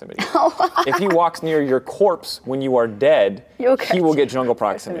jungle proximity. If he walks near your corpse when you are dead, he will get jungle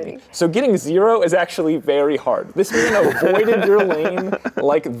proximity. So getting 0 is actually very hard. This man avoided your lane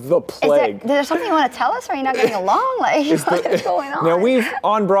like the plague. Is there something you want to tell us? Or are you not getting along? Like, what's going on? Now, we've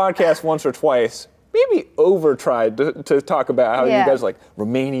on broadcast once or twice, maybe tried to talk about how you guys are like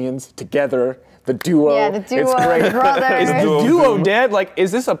Romanians together. The duo. Yeah, the duo. It's great. Brothers. Is the duo dead? Like,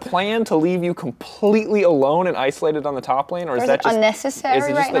 is this a plan to leave you completely alone and isolated on the top lane, or is that just unnecessary? Is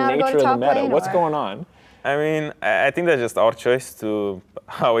it just the nature of the meta? What's going on? I mean, I think that's just our choice to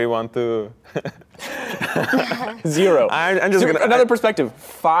how we want to. 0. I'm just another perspective.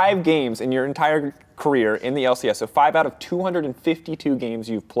 5 games in your entire career in the LCS, so 5 out of 252 games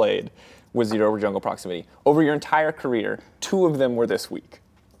you've played with 0 jungle proximity. Over your entire career, 2 of them were this week.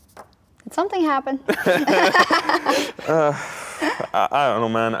 Did something happen? I don't know,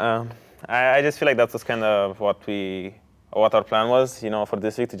 man. I just feel like that was kind of what our plan was, for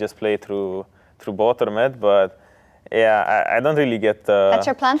this week, to just play through bot or mid. But yeah, I don't really get. That's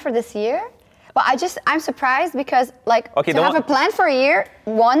your plan for this year? But I'm surprised because to have a plan for a year,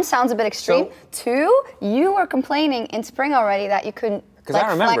 1 sounds a bit extreme. 2, you were complaining in spring already that you couldn't. Because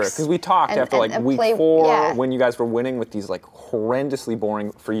I remember, because we talked after week 4 when you guys were winning with these horrendously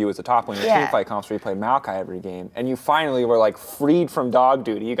boring for you as a top laner team fight comps where you play Maokai every game, and you finally were freed from dog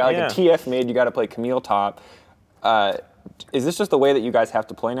duty. You got a TF mid, you got to play Camille top. Is this just the way that you guys have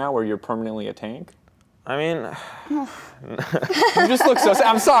to play now, where you're permanently a tank? I mean, you just look so.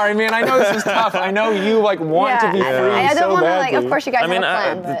 I'm sorry, man. I know this is tough. I know you want to be free. I don't want to badly. Of course, you guys have a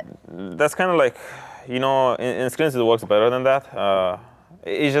plan, but that's kind of like, in scrims it works better than that.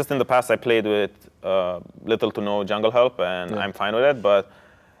 It's just in the past I played with little to no jungle help, and I'm fine with it. But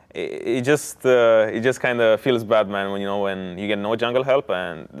it just kind of feels bad, man, when you get no jungle help.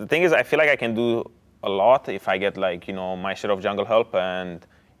 And the thing is, I feel like I can do a lot if I get my share of jungle help, and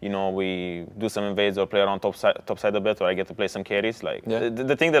we do some invades or play around top side a bit, or I get to play some carries.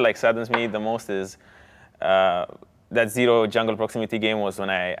 The thing that saddens me the most is that 0 jungle proximity game was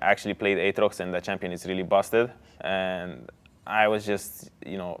when I actually played Aatrox and the champion is really busted, and I was just,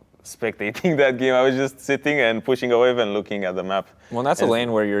 spectating that game. I was just sitting and pushing a wave and looking at the map. Well, that's a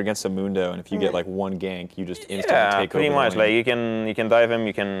lane where you're against a Mundo, and if you get 1 gank, you just instantly take over. Pretty much. You can dive him.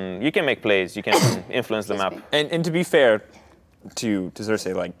 You can make plays. You can influence the map. And to be fair to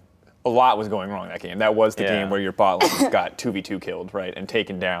Xerxes, a lot was going wrong that game. That was the game where your bot lane got 2v2 killed, right, and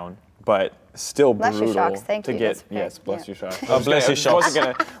taken down. But still brutal to get. Yes, bless you, Sjokz. Bless you,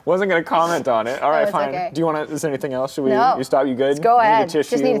 Sjokz. Wasn't gonna comment on it. All right, fine. Okay. Do you want to? Is there anything else? Should we? No. You stop? You good? Let's go ahead. Need a tissue?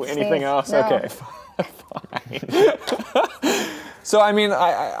 Just need to anything sneeze. else? No. Okay. Fine. So I mean,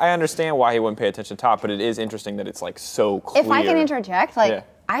 I understand why he wouldn't pay attention top, but it is interesting that it's so clear. If I can interject,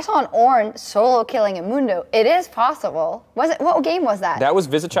 I saw an Ornn solo killing a Mundo. It is possible. What game was that? That was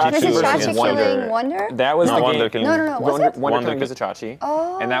Vizicsacsi versus Wonder. Killing Wonder? That was the Wonder game. No. Wonder killing Vizicsacsi.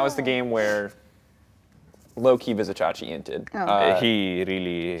 Oh. And that was the game where low-key Vizicsacsi inted. He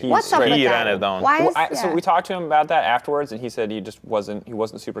really ran it down. So we talked to him about that afterwards, and he said he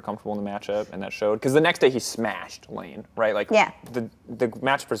wasn't super comfortable in the matchup, and that showed. Because the next day he smashed lane, right? The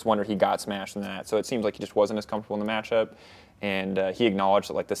matchup versus Wonder, he got smashed in that. So it seems like he just wasn't as comfortable in the matchup, and he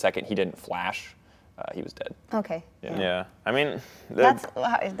acknowledged that the second he didn't flash, he was dead. Okay. Yeah. I mean,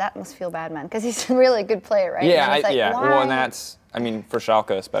 that must feel bad, man, because he's a really good player, right? Yeah. Well, and that's. I mean, for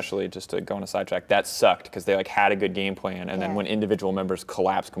Schalke especially, just to go on a sidetrack, that sucked because they had a good game plan, and then when individual members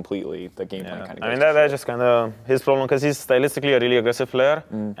collapse completely, the game plan kind of goes. I mean, that's just kind of his problem because he's stylistically a really aggressive player,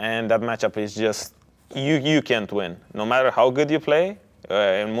 and that matchup is just you can't win. No matter how good you play,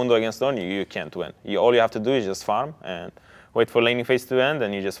 in Mundo against Ornn, you can't win. All you have to do is just farm and wait for laning phase to end,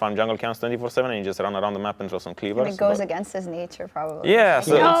 and you just farm jungle counts 24/7, and you just run around the map and throw some cleavers. And it goes against his nature, probably. Yeah.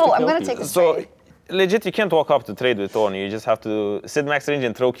 So I'm gonna take this trade. Legit, you can't walk up to trade with Ornn. You just have to sit max range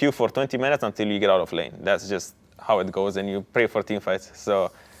and throw Q for 20 minutes until you get out of lane. That's just how it goes, and you pray for team fights.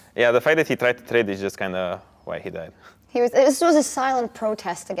 So, yeah, the fight that he tried to trade is just kind of why he died. This was a silent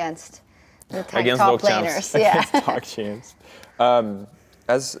protest against the top laners. Yeah. Dog champs.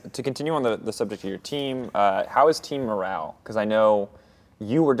 To continue on the subject of your team, how is team morale? Because I know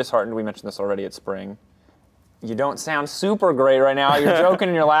you were disheartened. We mentioned this already at Spring. You don't sound super great right now. You're joking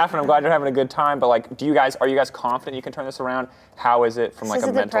and you're laughing. I'm glad you're having a good time. But like, are you guys confident you can turn this around? How is it from like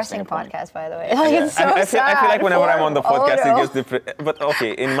a mental standpoint? This is a depressing podcast, by the way. Like, it's so I feel like whenever I'm on the podcast, Odo. it gets But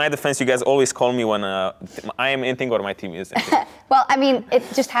okay, in my defense, you guys always call me when I am inting or my team is inting. Well, I mean, it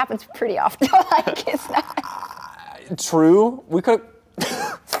just happens pretty often. Like, it's not. True. We could.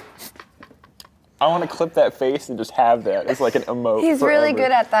 I want to clip that face and just have that. It's like an emote. He's forever. really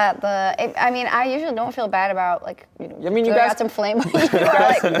good at that. I mean, I usually don't feel bad about like. You guys got some flame. you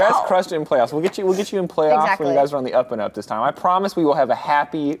guys crushed it in playoffs. We'll get you in playoffs when you guys are on the up and up this time. I promise we will have a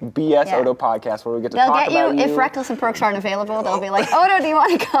happy BS Odo podcast where we get to talk about you. They'll get you if Reckless and Perks aren't available. They'll be like, Odo, do you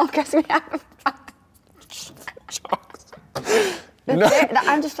want to come? Because we have. No.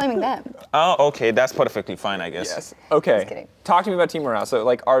 I'm just flaming them. Oh, okay, that's perfectly fine, I guess. Yes. Okay. Just kidding. Talk to me about team morale. So,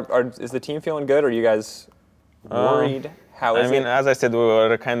 like, is the team feeling good? Or are you guys worried? How is it? I mean, as I said, we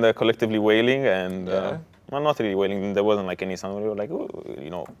were kind of collectively wailing, and well, not really wailing. There wasn't like any sound. We were like,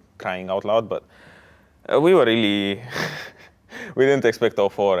 crying out loud. But we were really, we didn't expect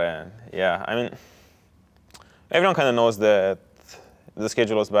 0-4, and yeah, I mean, everyone kind of knows that the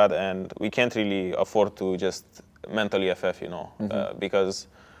schedule was bad, and we can't really afford to just mentally FF, because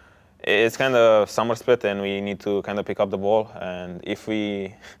it's kind of summer split and we need to kind of pick up the ball. And if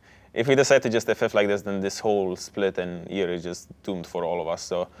we decide to just FF like this, then this whole split and year is just doomed for all of us.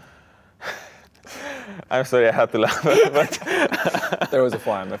 So I'm sorry I had to laugh, but there was a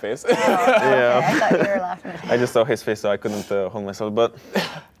fly on my face. Oh, okay. Yeah, I thought you were laughing. I just saw his face, so I couldn't hold myself. But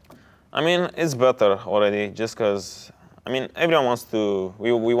I mean, it's better already, just because. I mean, everyone wants to.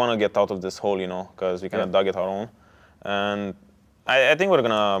 We want to get out of this hole, because we kind of dug it our own, and I think we're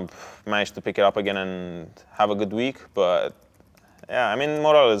gonna manage to pick it up again and have a good week. But yeah, I mean,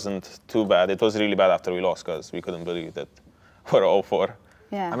 morale isn't too bad. It was really bad after we lost because we couldn't believe that we're 0-4.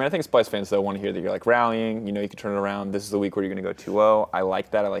 Yeah. I mean, I think Splyce fans though want to hear that you're like rallying. You can turn it around. This is the week where you're gonna go 2-0. I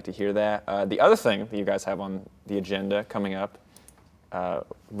like that. I like to hear that. The other thing that you guys have on the agenda coming up.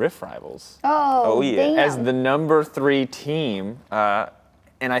 Rift Rivals. Oh yeah. Damn. As the number 3 team,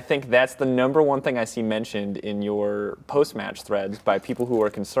 and I think that's the number one thing I see mentioned in your post-match threads by people who are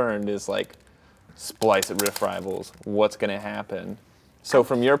concerned is like, Splyce at Rift Rivals, what's going to happen? So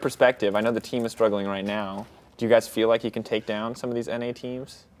from your perspective, I know the team is struggling right now. Do you guys feel like you can take down some of these NA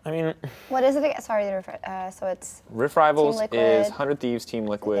teams? I mean, what is it again? Sorry, so it's Rift Rivals is 100 Thieves, Team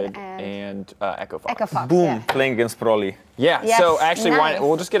Liquid, and Echo Fox. Echo Fox. Boom, yeah. playing against Broly. Yeah. Yes, So actually, nice.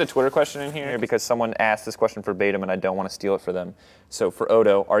 we'll just get a Twitter question in here because someone asked this question verbatim, and I don't want to steal it for them. So for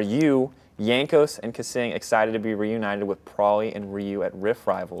Odo, are you, Jankos, and Kasing excited to be reunited with Prawley and Ryu at Rift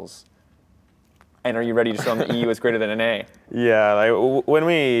Rivals? And are you ready to show them that EU is greater than an A? Yeah, like when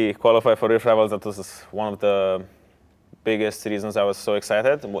we qualified for Rift Rivals, that was one of the biggest reasons I was so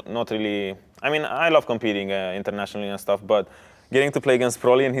excited. Not really. I mean, I love competing internationally and stuff, but getting to play against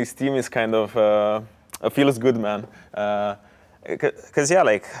Broly and his team is kind of feels good, man. Because yeah,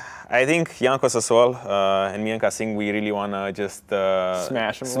 like I think Jankos as well, and me and Kasing, we really wanna just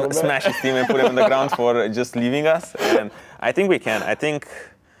smash him a little bit. Smash his team and put him on the ground for just leaving us. And I think we can. I think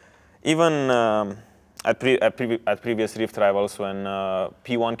even at previous Rift Rivals when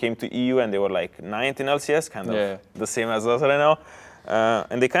P1 came to EU and they were like 9th in LCS, kind of the same as us right now.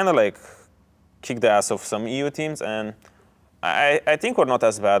 And they kind of like kicked the ass of some EU teams. And I think we're not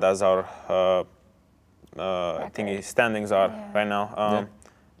as bad as our standings are right now.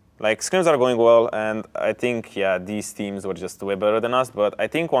 Like scrims are going well, and I think these teams were just way better than us. But I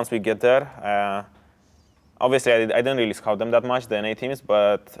think once we get there, obviously I didn't really scout them that much, the NA teams,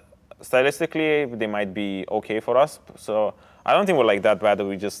 but stylistically, they might be okay for us. So I don't think we're like that bad that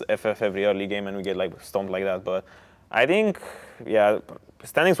we just FF every early game and we get like stomped like that. But I think,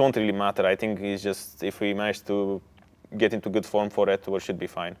 standings won't really matter. I think it's just if we manage to get into good form for it, we should be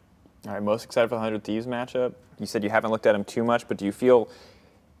fine. All right, most excited for the 100 Thieves matchup. You said you haven't looked at them too much, but do you feel,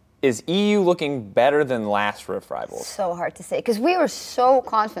 is EU looking better than last Rift Rivals? So hard to say, because we were so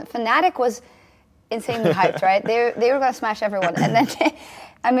confident. Fnatic was insanely hyped, right? They were going to smash everyone. And then,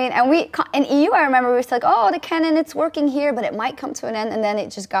 in EU, I remember we were like, oh, the cannon, it's working here, but it might come to an end, and then it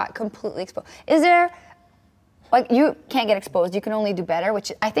just got completely exposed. Is there like you can't get exposed. You can only do better,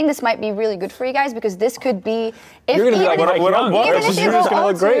 which I think this might be really good for you guys because this could be. You're going to be like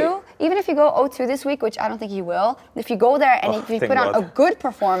even if you go 0-2 this week, which I don't think you will, if you go there and if you put on a good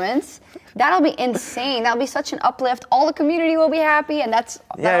performance, that'll be insane. That'll be such an uplift. All the community will be happy, and that's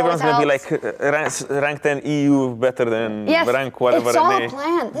everyone's gonna be like rank 10 EU better than rank whatever. It's all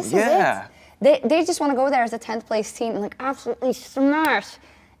planned. This is it. They just want to go there as a 10th place team and like absolutely smash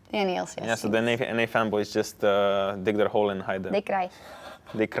the NALCS. Yeah, so the NA fanboys just dig their hole and hide them. They cry.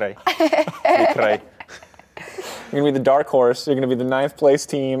 They cry. They cry. You're going to be the dark horse. You're going to be the 9th place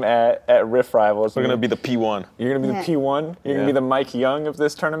team at Rift Rivals. We're going to be the P1. You're going to be the P1. You're going to be the Mike Young of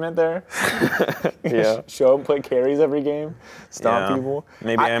this tournament there. Yeah. Show up, play carries every game, stomp people.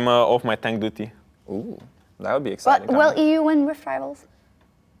 Maybe I'm off my tank duty. Ooh, that would be exciting. But will EU win Rift Rivals?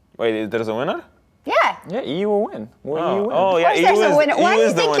 Wait, there's a winner? Yeah. Yeah, EU will win. EU win. Oh, yeah, EU is a winner. Why do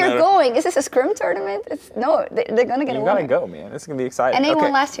you think you're going? Is this a scrim tournament? No, they're going to get a winner. You got to go, man. This is going to be exciting. And they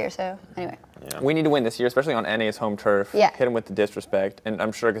won last year, so anyway. Yeah. We need to win this year, especially on NA's home turf. Yeah. Hit them with the disrespect. And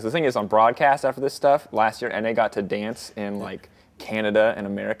I'm sure, because the thing is, on broadcast after this stuff, last year NA got to dance in like Canada and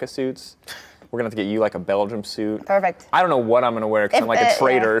America suits. We're going to have to get you like a Belgium suit. Perfect. I don't know what I'm going to wear because I'm like a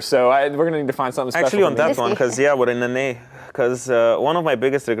traitor, so we're going to need to find something special. Actually, on that one, because we're in NA. Because one of my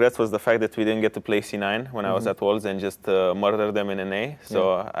biggest regrets was the fact that we didn't get to play C9 when I was at Worlds and just murder them in NA.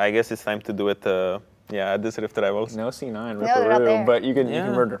 So I guess it's time to do it. At this Rift Rivals. No C9, Ripperoo, but you can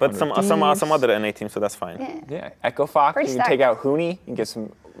murder. But some other NA team, so that's fine. Yeah. Echo Fox, you can take out Hooney and get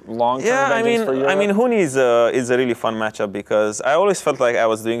some long-term vengeance for Europe. I mean, Hooney is a really fun matchup because I always felt like I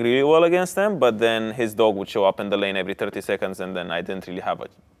was doing really well against them, but then his dog would show up in the lane every 30 seconds, and then I didn't really have a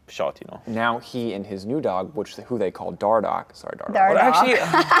shot, you know. Now he and his new dog, who they call Dardock. Sorry, Dardock. Dardock.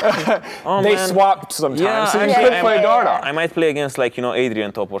 Actually, they swapped sometimes, so you could play Dardock. I might play against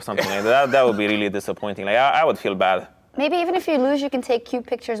Adrian top or something like that. That would be really disappointing. Like I would feel bad. Maybe even if you lose, you can take cute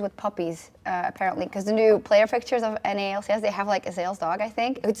pictures with puppies, apparently, because the new player pictures of NALCS, they have like a Zale's dog, I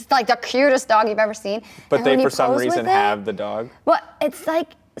think. It's like the cutest dog you've ever seen. But they, for some reason, have the dog. Well, it's like,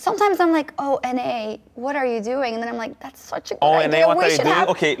 sometimes I'm like, oh, NA, what are you doing? And then I'm like, that's such a good idea. NA, what are you doing?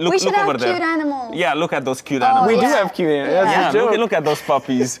 Okay, look over there. Cute animals. Yeah, look at those cute animals. We do have cute animals. Yeah, look at those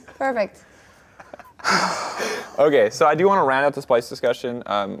puppies. Perfect. Okay, so I do want to round out the Splyce discussion.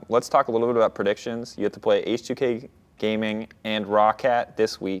 Let's talk a little bit about predictions. You have to play H2K Gaming and Rawcat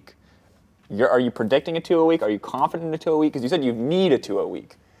this week. Are you predicting a 2-0 week? Are you confident in a 2-0 week? Because you said you need a 2-0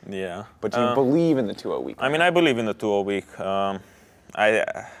 week. Yeah. But you believe in the 2-0 week. I mean, I believe in the 2-0 week.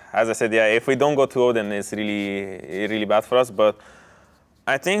 As I said, if we don't go 2-0, then it's really bad for us. But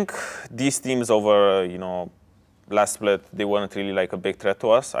I think these teams over, last split, they weren't really like a big threat to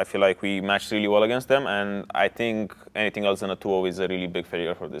us. I feel like we matched really well against them, and I think anything else than a 2-0 is a really big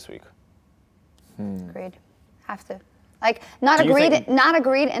failure for this week. Agreed. Have to. Like, not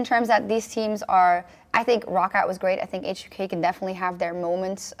agreed in terms that these teams are. I think Rawcat was great. I think H2K can definitely have their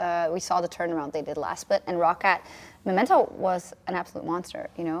moments. We saw the turnaround they did last split, and Rawcat, Memento was an absolute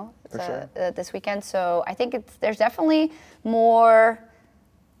monster, this weekend. So I think there's definitely more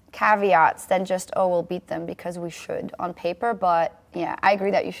caveats than just, we'll beat them because we should on paper. But yeah, I agree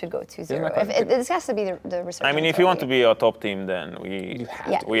that you should go 2-0. This has to be the research. I mean, if you want to be a top team, then we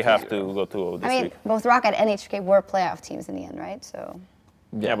have to go 2-0 this week. Both Rawcat and H2K were playoff teams in the end, right? So.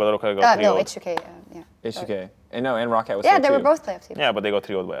 Yeah, but Rawcat got 3-0. No, H2K, yeah. H2K. And Rawcat was they were both playoff teams. Yeah, but they got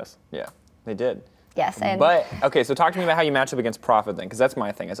 3-0 by us. Yeah, they did. Yes, But, okay, so talk to me about how you match up against Profit then, because that's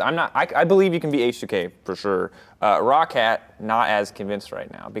my thing. I believe you can be H2K, for sure. Rawcat, not as convinced right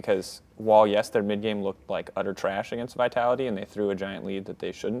now, because while, yes, their mid-game looked like utter trash against Vitality, and they threw a giant lead that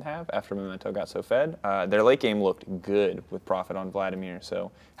they shouldn't have after Memento got so fed, their late game looked good with Profit on Vladimir.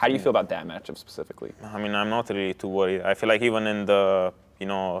 So how do you feel about that matchup specifically? I mean, I'm not really too worried. I feel like even in the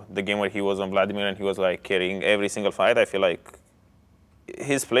game where he was on Vladimir and he was like carrying every single fight, I feel like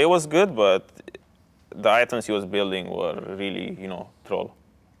his play was good, but the items he was building were really, troll.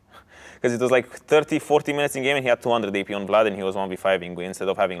 Because it was like 30, 40 minutes in game and he had 200 AP on Vlad and he was 1v5ing instead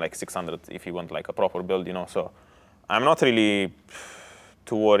of having like 600 if he want like a proper build, So I'm not really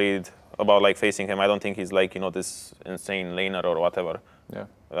too worried about like facing him. I don't think he's like, this insane laner or whatever. Yeah.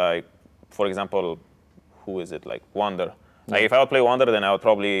 Like, for example, who is it? Like Wander. Like if I would play Wander, then I would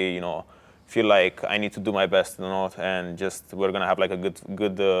probably, feel like I need to do my best, and just we're gonna have like a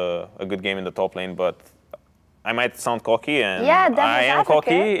good game in the top lane. But I might sound cocky, and I am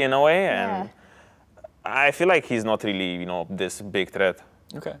cocky in a way, and I feel like he's not really, this big threat.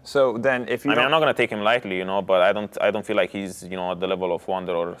 Okay, so then if you I'm not going to take him lightly, you know, but I don't feel like he's, you know, at the level of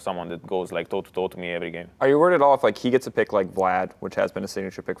Wonder or someone that goes like toe-to-toe to me every game. Are you worried at all if like he gets a pick like Vlad, which has been a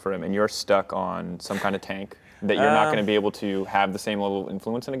signature pick for him, and you're stuck on some kind of tank, that you're not going to be able to have the same level of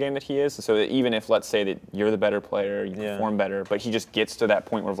influence in a game that he is? So that even if, let's say, that you're the better player, you perform better, but he just gets to that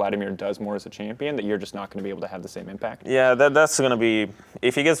point where Vladimir does more as a champion, that you're just not going to be able to have the same impact? Yeah, that's going to be...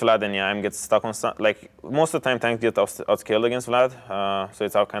 If he gets Vlad, then yeah, I'm get stuck on... Like, most of the time, tanks get outscaled against Vlad, so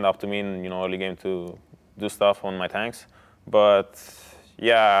it's kind of up to me in, you know, early game to do stuff on my tanks. But,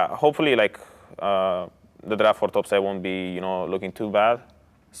 yeah, hopefully, like, the draft for top side won't be, you know, looking too bad.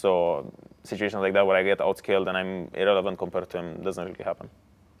 So situations like that where I get outscaled and I'm irrelevant compared to him doesn't really happen.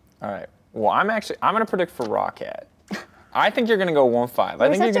 All right. Well, I'm going to predict for Rocket. I think you're going to go 1-5. I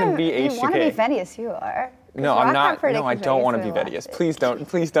think you're going to be HGK. You want to be Vedius, you are. No, I'm not. No, I don't want to be Vedius. Please don't.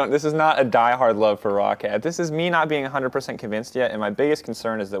 Please don't. This is not a diehard love for Rocket. This is me not being 100% convinced yet, and my biggest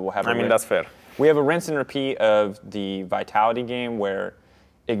concern is that we'll have that's fair. We have a rinse and repeat of the Vitality game where,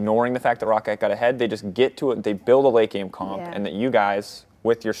 ignoring the fact that Rocket got ahead, they just get to it, they build a late game comp, and that you guys,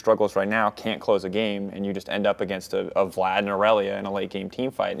 with your struggles right now, can't close a game, and you just end up against a Vlad and Aurelia in a late game team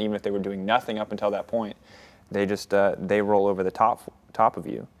fight. And even if they were doing nothing up until that point, they just they roll over the top of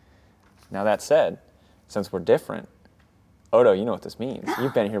you. Now that said, since we're different, Odo, you know what this means.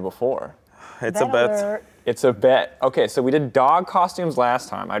 You've been here before. It's a bet. It's a bet. Okay, so we did dog costumes last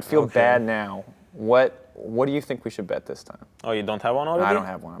time. I'd feel bad now. What do you think we should bet this time? Oh, you don't have one already? I don't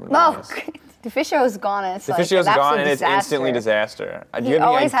have one. No, Deficio's gone. And it's Deficio's gone, and it's instantly disaster. Do you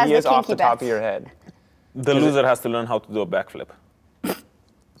have any ideas off the top of your head? The loser has to learn how to do a backflip.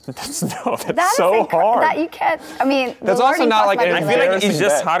 That's so hard. That you can't. I mean, that's also not like I feel like it's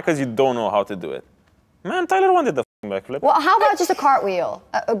just hard because you don't know how to do it. Man, Tyler wanted the backflip. Well, how about just a cartwheel?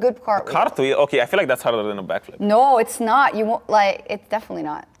 A good cartwheel. Cartwheel? Okay, I feel like that's harder than a backflip. No, it's not. You won't, like, it's definitely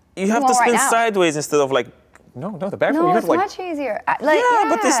not. You have to spin sideways instead of like... No, the backflip. No, you have it's to, like, much easier. But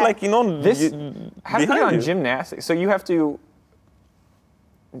it's like, you know... This has to be on gymnastics. So you have to...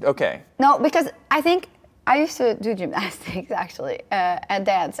 Okay. No, because I think... I used to do gymnastics, actually, and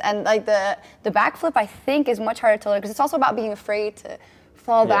dance. And, like, the backflip, I think, is much harder to learn because it's also about being afraid to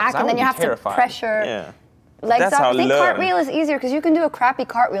fall back, and then you have to pressure legs up. I think cartwheel is easier because you can do a crappy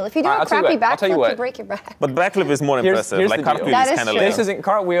cartwheel. If you do a crappy backflip, you break your back. But backflip is more impressive. Like, cartwheel is kind of This isn't...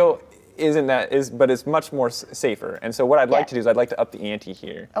 Cartwheel isn't that... but it's much more safer. And so what I'd like to do is I'd like to up the ante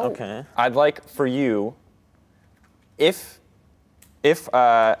here. Oh. Okay. I'd like for you, if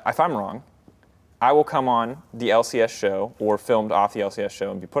I'm wrong, I will come on the LCS show or filmed off the LCS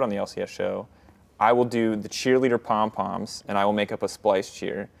show and be put on the LCS show. I will do the cheerleader pom-poms and I will make up a Splyce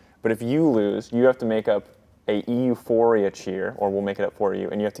cheer. But if you lose, you have to make up a EUphoria cheer, or we'll make it up for you,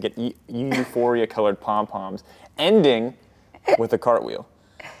 and you have to get EUphoria colored pom-poms, ending with a cartwheel.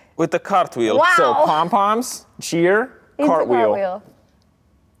 With the cartwheel. Wow. So pom-poms, cheer, cartwheel.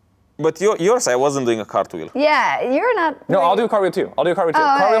 But yours, I wasn't doing a cartwheel. Yeah, you're not... No, I'll do a cartwheel too.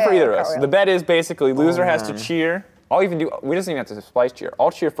 Cartwheel for either of us. The bet is basically loser has to cheer. I'll even do... We doesn't even have to Splyce cheer.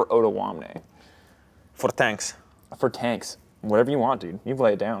 I'll cheer for Odoamne. For tanks. For tanks. Whatever you want, dude. You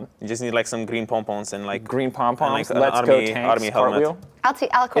lay it down. You just need like some green pom-poms and like... Green pom-poms, like let's go tanks, cartwheel. I'll coach you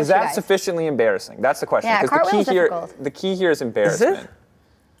guys. Is that sufficiently embarrassing? That's the question. Yeah, cartwheel's difficult. The key here is embarrassment. Is it?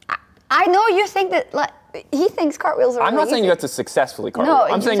 I know you think that... Like, he thinks cartwheels are I'm not really saying easy. you have to successfully cartwheel.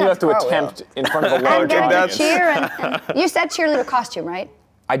 No, I'm saying you have to attempt in front of a large audience. Cheer and you said cheerleader costume, right?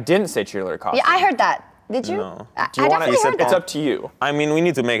 I didn't say cheerleader costume. Yeah, I heard that. Did you? No. Do you want to? It's up to you. I mean, we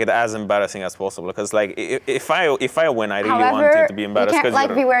need to make it as embarrassing as possible because, like, if I win, I really want it to be embarrassed. You can't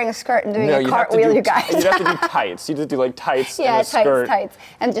like be wearing a skirt and doing a cartwheel, you guys. You have to do tights. You just do like tights and a skirt. tights,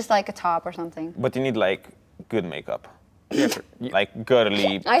 and just like a top or something. But you need like good makeup. Like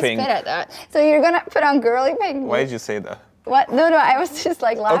girly pink. I spit at that. So you're gonna put on girly pink? Why did you say that? What? No, I was just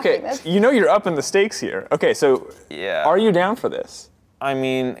like laughing. Okay, you know you're up in the stakes here. Okay, so are you down for this? I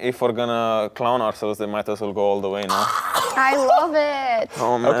mean, if we're gonna clown ourselves, they might as well go all the way now. I love it.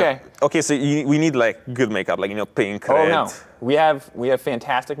 Oh man. Okay. Okay, so we need like good makeup, like, you know, pink, red. Oh no, we have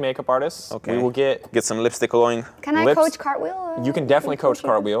fantastic makeup artists. Okay. We will get some lipstick going. Can I coach cartwheel? You can definitely coach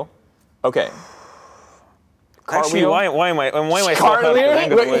cartwheel. Okay. Actually, why am I so let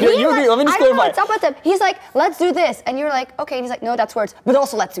me just clarify. What's up with him? He's like, let's do this, and you're like, okay. And he's like, no, that's words. But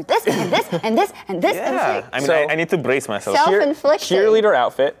also, let's do this and this and this and this. Yeah. I mean, I need to brace myself. Self-inflicted. Cheerleader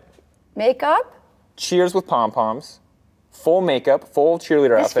outfit. Makeup. Cheers with pom poms. Full makeup. Full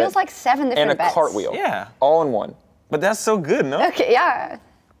cheerleader outfit. This feels like 7 different bets. And a cartwheel. Yeah. All in one. But that's so good, no? Okay. Yeah.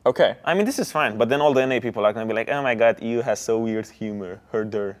 Okay. I mean, this is fine. But then all the NA people are gonna be like, oh my God, EU has so weird humor.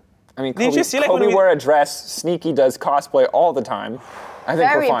 Herder. I mean, Did you see, like, Kobe wear a dress, Sneaky does cosplay all the time. I think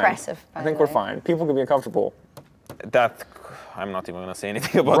Very we're fine. impressive. I think we're fine. People can be uncomfortable. I'm not even gonna say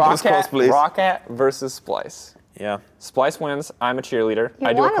anything about those cosplays. Rocket versus Splyce. Yeah. Splyce wins. I'm a cheerleader. You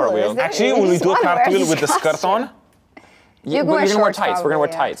I do a wanna cartwheel. lose. Actually, will we do a cartwheel with the skirt on? You're gonna wear tights. We're gonna wear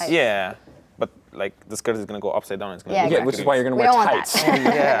tights. Yeah. But like the skirt is gonna go upside down. It's gonna Yeah, be Yeah, which is why you're gonna wear tights.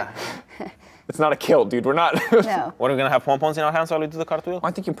 yeah. It's not a kilt, dude. We're not. No. What, are we gonna have pom-poms in our hands while we do the cartwheel?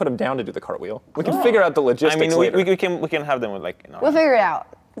 I think you put them down to do the cartwheel. We can figure out the logistics I mean, later. we can have them with like. In our We'll hands. figure it out.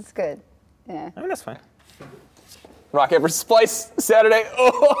 It's good. Yeah. I mean, that's fine. Rocket versus Splyce Saturday.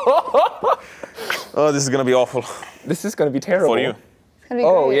 Oh, this is gonna be awful. This is gonna be terrible. For you. It's gonna be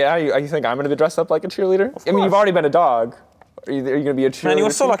Oh great. yeah, you think I'm gonna be dressed up like a cheerleader? I mean, you've already been a dog. Are you gonna be a cheerleader? Man, you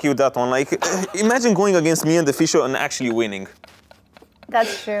were so lucky with that one. Like, imagine going against me and the Fisher and actually winning.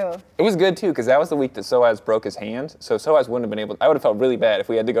 That's true. It was good too, because that was the week that Soaz broke his hand. So Soaz wouldn't have been able. I would have felt really bad if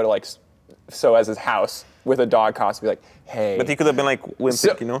we had to go to like Soaz's house with a dog costume, be like, hey. But he could have been like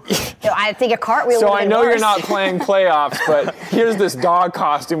wimpy, you know? Yo, I think a cartwheel So would I have know been you're worse. not playing playoffs, but here's this dog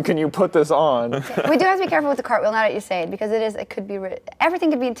costume. Can you put this on? We do have to be careful with the cartwheel, now that you say it, because it could be,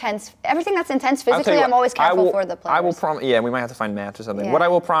 everything could be intense. Everything that's intense I'll tell physically, you I'm what, always careful for the players. I will promise. Yeah, we might have to find mats or something. Yeah. What I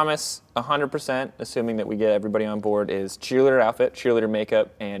will promise, 100%, assuming that we get everybody on board, is cheerleader outfit, cheerleader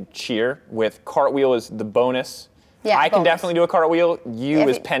makeup, and cheer. With cartwheel as the bonus. Yeah, I can bonus. definitely do a cartwheel. You If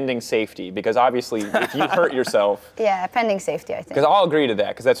is you- pending safety, because obviously if you hurt yourself. Yeah, pending safety, I think. Because I'll agree to that,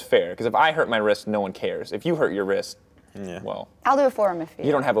 because that's fair. Because if I hurt my wrist, no one cares. If you hurt your wrist, well, I'll do it for him if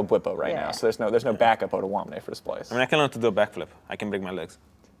you don't have a Bwipo right Yeah. now, so there's no backup Odoamne for Splyce. I mean, I can learn to do a backflip. I can break my legs.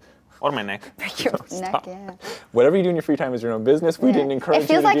 Or my neck. break your neck, yeah. Whatever you do in your free time is your own business. We didn't encourage It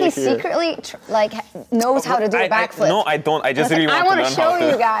feels you to like be he here. secretly knows how to do a backflip. No, I don't. I just really I want to want to learn show how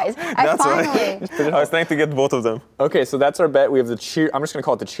to. you guys. I finally. I was trying to get both of them. Okay, so that's our bet. We have the I'm just going to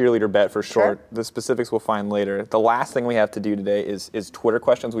call it the cheerleader bet for short. Sure. The specifics we'll find later. The last thing we have to do today is Twitter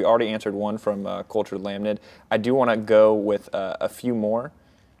questions. We already answered one from Cultured Lamnid. I do want to go with a few more,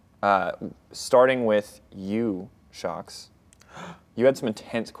 starting with you, Sjokz. You had some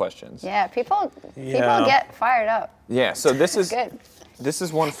intense questions. Yeah, people get fired up. Yeah, so this is Good. This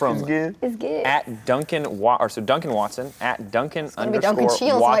is one from It's good. at Duncan Duncan Watson at Duncan It's gonna be Duncan _Watson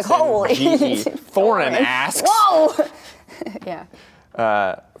Shields. I'm like, holy. GE. Foreign asks. Whoa!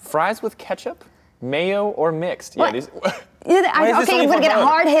 Yeah. Fries with ketchup, mayo, or mixed? What? Yeah, these, Okay, I'm gonna get a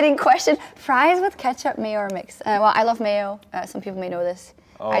hard-hitting question. Fries with ketchup, mayo, or mixed? Well, I love mayo. Some people may know this.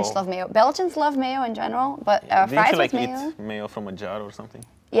 I just love mayo. Belgians love mayo in general, but Didn't fries you like with mayo. eat mayo from a jar or something?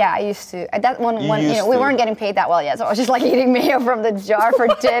 Yeah, I used to. That one, You we used weren't to. getting paid that well yet, so I was just like eating mayo from the jar for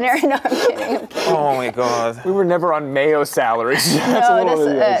dinner. No, I'm kidding. Oh my god. we were never on mayo salaries. That's a No, little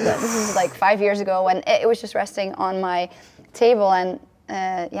this is like 5 years ago when it was just resting on my table, and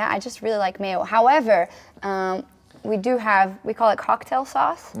yeah, I just really like mayo. However, we call it cocktail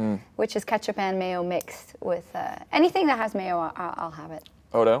sauce, which is ketchup and mayo mixed with anything that has mayo. I'll have it.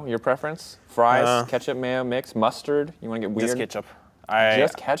 Odo, your preference? Fries, ketchup, mayo, mixed, mustard? You want to get weird? Just ketchup.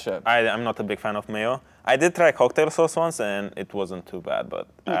 Just ketchup. I'm not a big fan of mayo. I did try cocktail sauce once and it wasn't too bad, but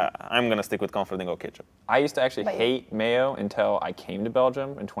I'm gonna stick with comfort and go ketchup. I used to actually hate mayo until I came to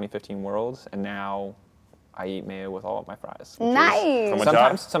Belgium in 2015 Worlds, and now I eat mayo with all of my fries. Nice. From a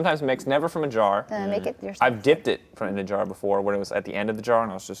jar? Sometimes mixed, never from a jar. Make it yourself. I've dipped it in a jar before when it was at the end of the jar,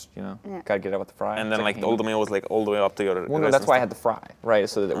 and I was just, gotta get it out with the fry. And then It's like all the mayo was like all the way up to your Well, no, wrist that's and why I stuff. had the fry, right?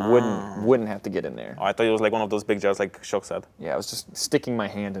 So that it wouldn't have to get in there. Oh, I thought it was like one of those big jars like Sjokz had. Yeah, I was just sticking my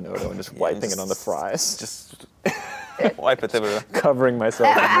hand in Odo and just wiping it on the fries. Just wipe it everywhere. Covering myself.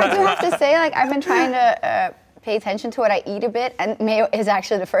 I do have to say, like, I've been trying to pay attention to what I eat a bit, and mayo is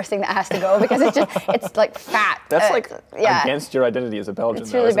actually the first thing that has to go because it's like fat. That's against your identity as a Belgian.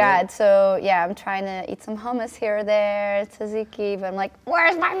 It's though, really isn't it? bad. So yeah, I'm trying to eat some hummus here or there, tzatziki, but I'm like,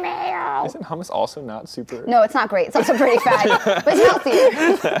 where's my mayo? Isn't hummus also not super? No, it's not great. It's also pretty fatty, but it's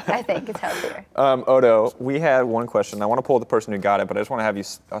healthier. I think it's healthier. Odo, we had one question. I want to pull the person who got it, but I just want to have you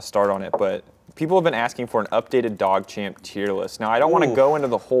start on it. But people have been asking for an updated dog champ tier list. Now, I don't want to go into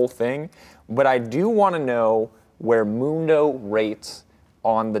the whole thing, but I do want to know where Mundo rates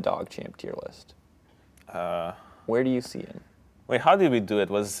on the dog champ tier list. Where do you see him? Wait, how did we do it?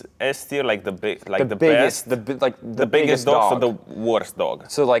 Was S tier like the biggest, best, the biggest dog, or the worst dog?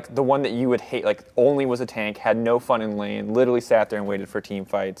 So like the one that you would hate, like only was a tank, had no fun in lane, literally sat there and waited for team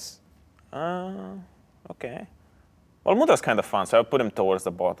fights. Okay. Well, Mundo's kind of fun, so I put him towards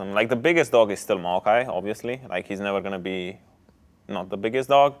the bottom. Like the biggest dog is still Maokai, obviously. Like he's never gonna be not the biggest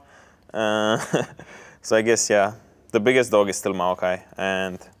dog. So I guess yeah, the biggest dog is still Maokai,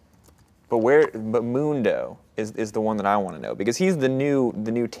 and But Mundo is the one that I want to know, because he's the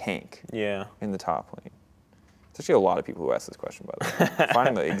new tank. Yeah. In the top lane. There's actually a lot of people who ask this question, by the way.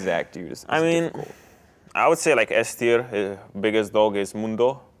 Finding the exact dude is difficult. I would say like S tier, biggest dog is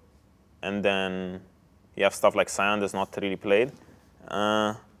Mundo, and then you have stuff like Sion that's not really played.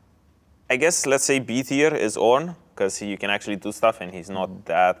 I guess let's say B tier is Ornn, because you can actually do stuff and he's not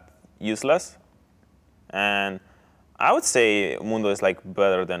that useless. And I would say Mundo is like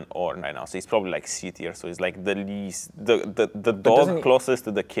better than Ornn right now, so he's probably like C tier. So he's like the least, the dog closest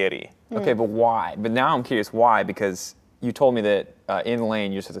to the carry. Okay, but why? But now I'm curious why, because you told me that in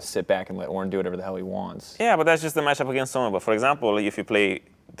lane you just have to sit back and let Ornn do whatever the hell he wants. Yeah, but that's just the matchup against someone. But for example, if you play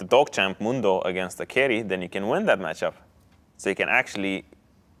the dog champ Mundo against the carry, then you can win that matchup. So you can actually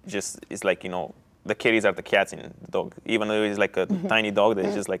it's like, the carries are the cats in the dog. Even though he's like a tiny dog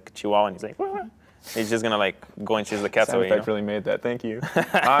that's just like Chihuahua, and he's like, he's just gonna like go and chase the cats away. Sound effect really made that. Thank you.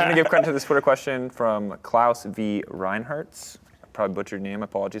 I'm gonna give credit to this Twitter question from Klaus V. Reinhardt. I probably butchered your name.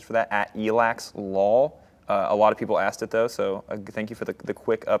 Apologies for that. At ElaxLol. A lot of people asked it though, so thank you for the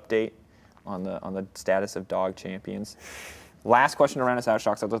quick update on the status of dog champions. Last question to round us out,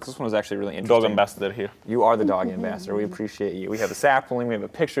 Sjokz. This one was actually really interesting. Dog ambassador here. You are the dog ambassador. We appreciate you. We have a sapling. We have a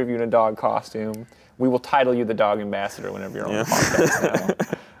picture of you in a dog costume. We will title you the dog ambassador whenever you're on the podcast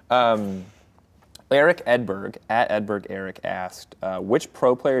now. Eric Edberg, at Edberg Eric, asked, which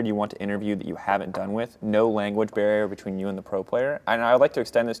pro player do you want to interview that you haven't done with? No language barrier between you and the pro player. And I would like to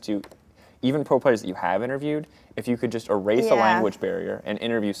extend this to even pro players that you have interviewed. If you could just erase a language barrier and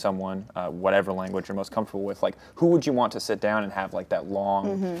interview someone, whatever language you're most comfortable with, like who would you want to sit down and have like that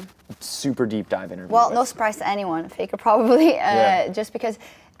long, super deep dive interview with? No surprise to anyone, Faker probably, just because,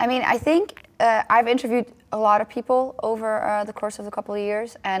 I think I've interviewed a lot of people over the course of a couple of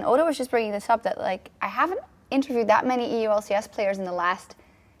years, and Odo was just bringing this up that like I haven't interviewed that many EULCS players in the last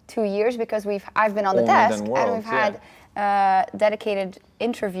 2 years because I've been on the desk and we've had dedicated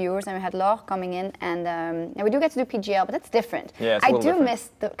interviewers, and we had Laure coming in, and we do get to do PGL, but that's different. Yeah, I do miss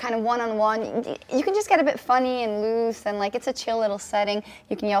the kind of one-on-one. You can just get a bit funny and loose, and like it's a chill little setting.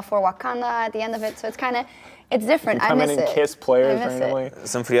 You can yell for Wakanda at the end of it, so it's different. I miss it. Come in and kiss players randomly.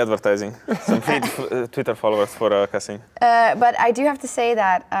 Some free advertising, some free Twitter followers for cussing. But I do have to say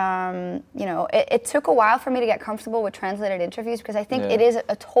that it took a while for me to get comfortable with translated interviews, because I think it is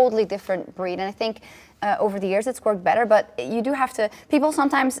a totally different breed, and I think over the years it's worked better. But you do have to. People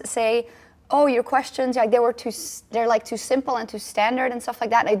sometimes say, "Oh, your questions they're like too simple and too standard and stuff like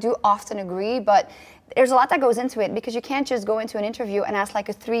that." And I do often agree, but there's a lot that goes into it, because you can't just go into an interview and ask like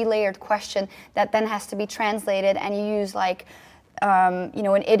a 3-layered question that then has to be translated, and you use like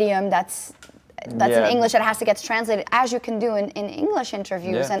an idiom that's in English that has to get translated, as you can do in English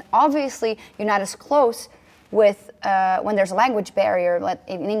interviews. And obviously you're not as close with when there's a language barrier.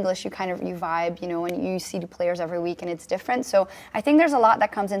 In English you vibe, and you see the players every week, and it's different. So I think there's a lot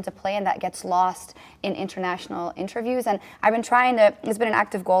that comes into play and that gets lost in international interviews, and I've been trying to, it's been an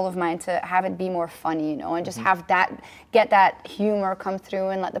active goal of mine to have it be more funny, and just get that humor come through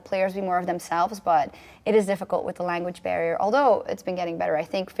and let the players be more of themselves. But it is difficult with the language barrier, although it's been getting better. I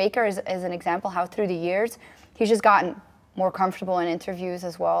think Faker is an example how through the years he's just gotten more comfortable in interviews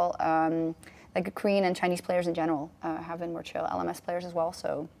as well. Like Korean and Chinese players in general have been more chill, LMS players as well,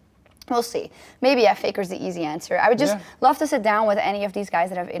 so we'll see. Maybe Faker's the easy answer. I would just love to sit down with any of these guys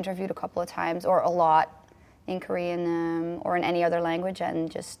that I've interviewed a couple of times, or a lot, in Korean or in any other language,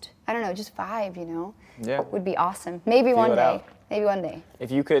 and just, I don't know, just vibe, Yeah. Would be awesome. Maybe one day. Maybe one day. If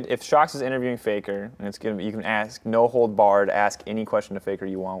Sjokz is interviewing Faker, and you can ask, no hold barred, ask any question to Faker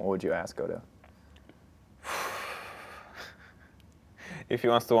you want, what would you ask, Odo? If he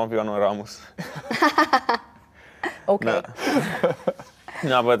wants to 1v1 on Ramos. Okay.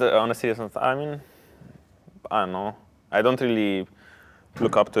 No, but on a serious note, I don't know. I don't really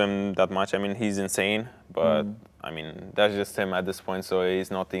look up to him that much. He's insane, but that's just him at this point, so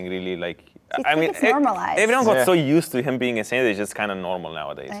he's nothing really like. It's normalized. Everyone got so used to him being insane that it's just kind of normal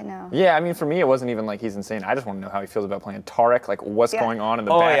nowadays. I know. Yeah, for me, it wasn't even like he's insane. I just want to know how he feels about playing Tarek, like what's going on in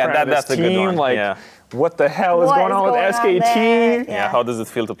the background of that's his a good team. one. Like, what the hell is going on with SKT? Yeah, how does it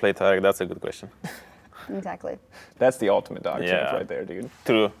feel to play Tarek? That's a good question. Exactly. That's the ultimate dog champ right there, dude.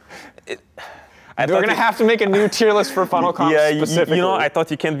 True. We're going to have to make a new tier list for Funnel Comp specifically. I thought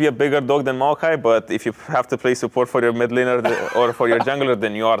you can't be a bigger dog than Maokai, but if you have to play support for your mid laner or for your jungler,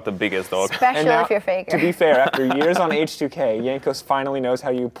 then you are the biggest dog. Especially if you're Faker. To be fair, after years on H2K, Jankos finally knows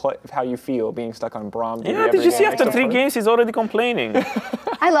how you feel being stuck on Braum. Yeah, did you see after 3 games he's already complaining?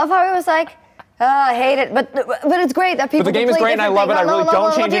 I love how he was like, I hate it, but it's great that people. But the game is great and I love it. I really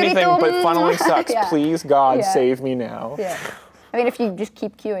don't change anything, but funneling sucks. Please, God, save me now. Yeah. I mean, if you just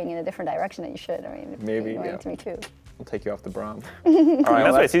keep queuing in a different direction, then you should. I mean, maybe. Yeah. To me too. We'll take you off the Brom. All right,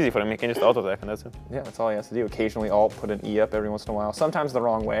 that's why it's easy for him. He can just auto-attack and that's it. Yeah, that's all he has to do. Occasionally alt, put an E up every once in a while. Sometimes the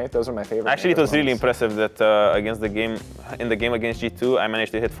wrong way. Those are my favorite. Actually, it was really impressive that in the game against G2, I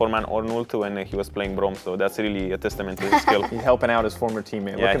managed to hit 4-man or Nultu and he was playing Brom. So that's really a testament to his skill. He's helping out his former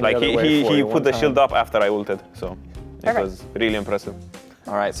teammate. Yeah, like he put the shield up after I ulted. So it was really impressive.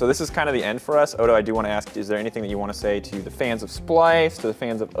 All right, so this is kind of the end for us. Odo, I do want to ask, is there anything that you want to say to the fans of Splyce, to the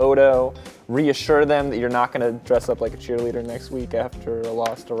fans of Odo? Reassure them that you're not going to dress up like a cheerleader next week after a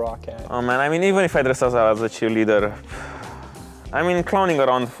loss to Rocket. Oh man, I mean, even if I dress up as a cheerleader, I mean, clowning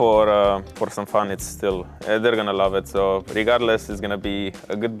around for some fun, it's still, they're going to love it. So regardless, it's going to be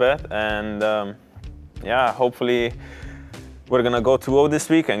a good bet. And yeah, hopefully we're going to go 2-0 this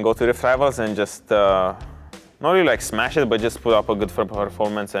week and go to Rift Rivals and just not really like smash it, but just put up a good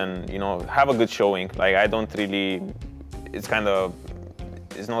performance and, you know, have a good showing. Like, I don't really, it's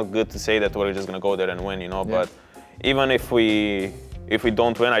not good to say that we're just gonna go there and win, you know, but even if we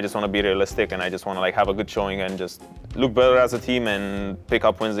don't win, I just wanna be realistic and I just wanna like have a good showing and just look better as a team and pick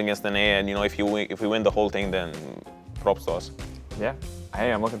up wins against NA. And, you know, if we win the whole thing, then props to us. Yeah.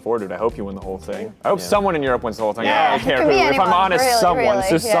 Hey, I'm looking forward to it. I hope you win the whole thing. I hope someone in Europe wins the whole thing. Yeah, I don't care who. If I'm honest, really, someone. Really.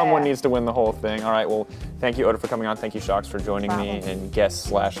 Just someone needs to win the whole thing. All right, well, thank you, Odo, for coming on. Thank you, Sjokz, for joining me in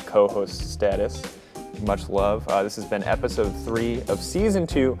guest/co-host status. Much love. This has been episode 3 of season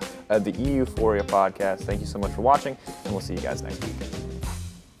 2 of the EUphoria podcast. Thank you so much for watching, and we'll see you guys next week.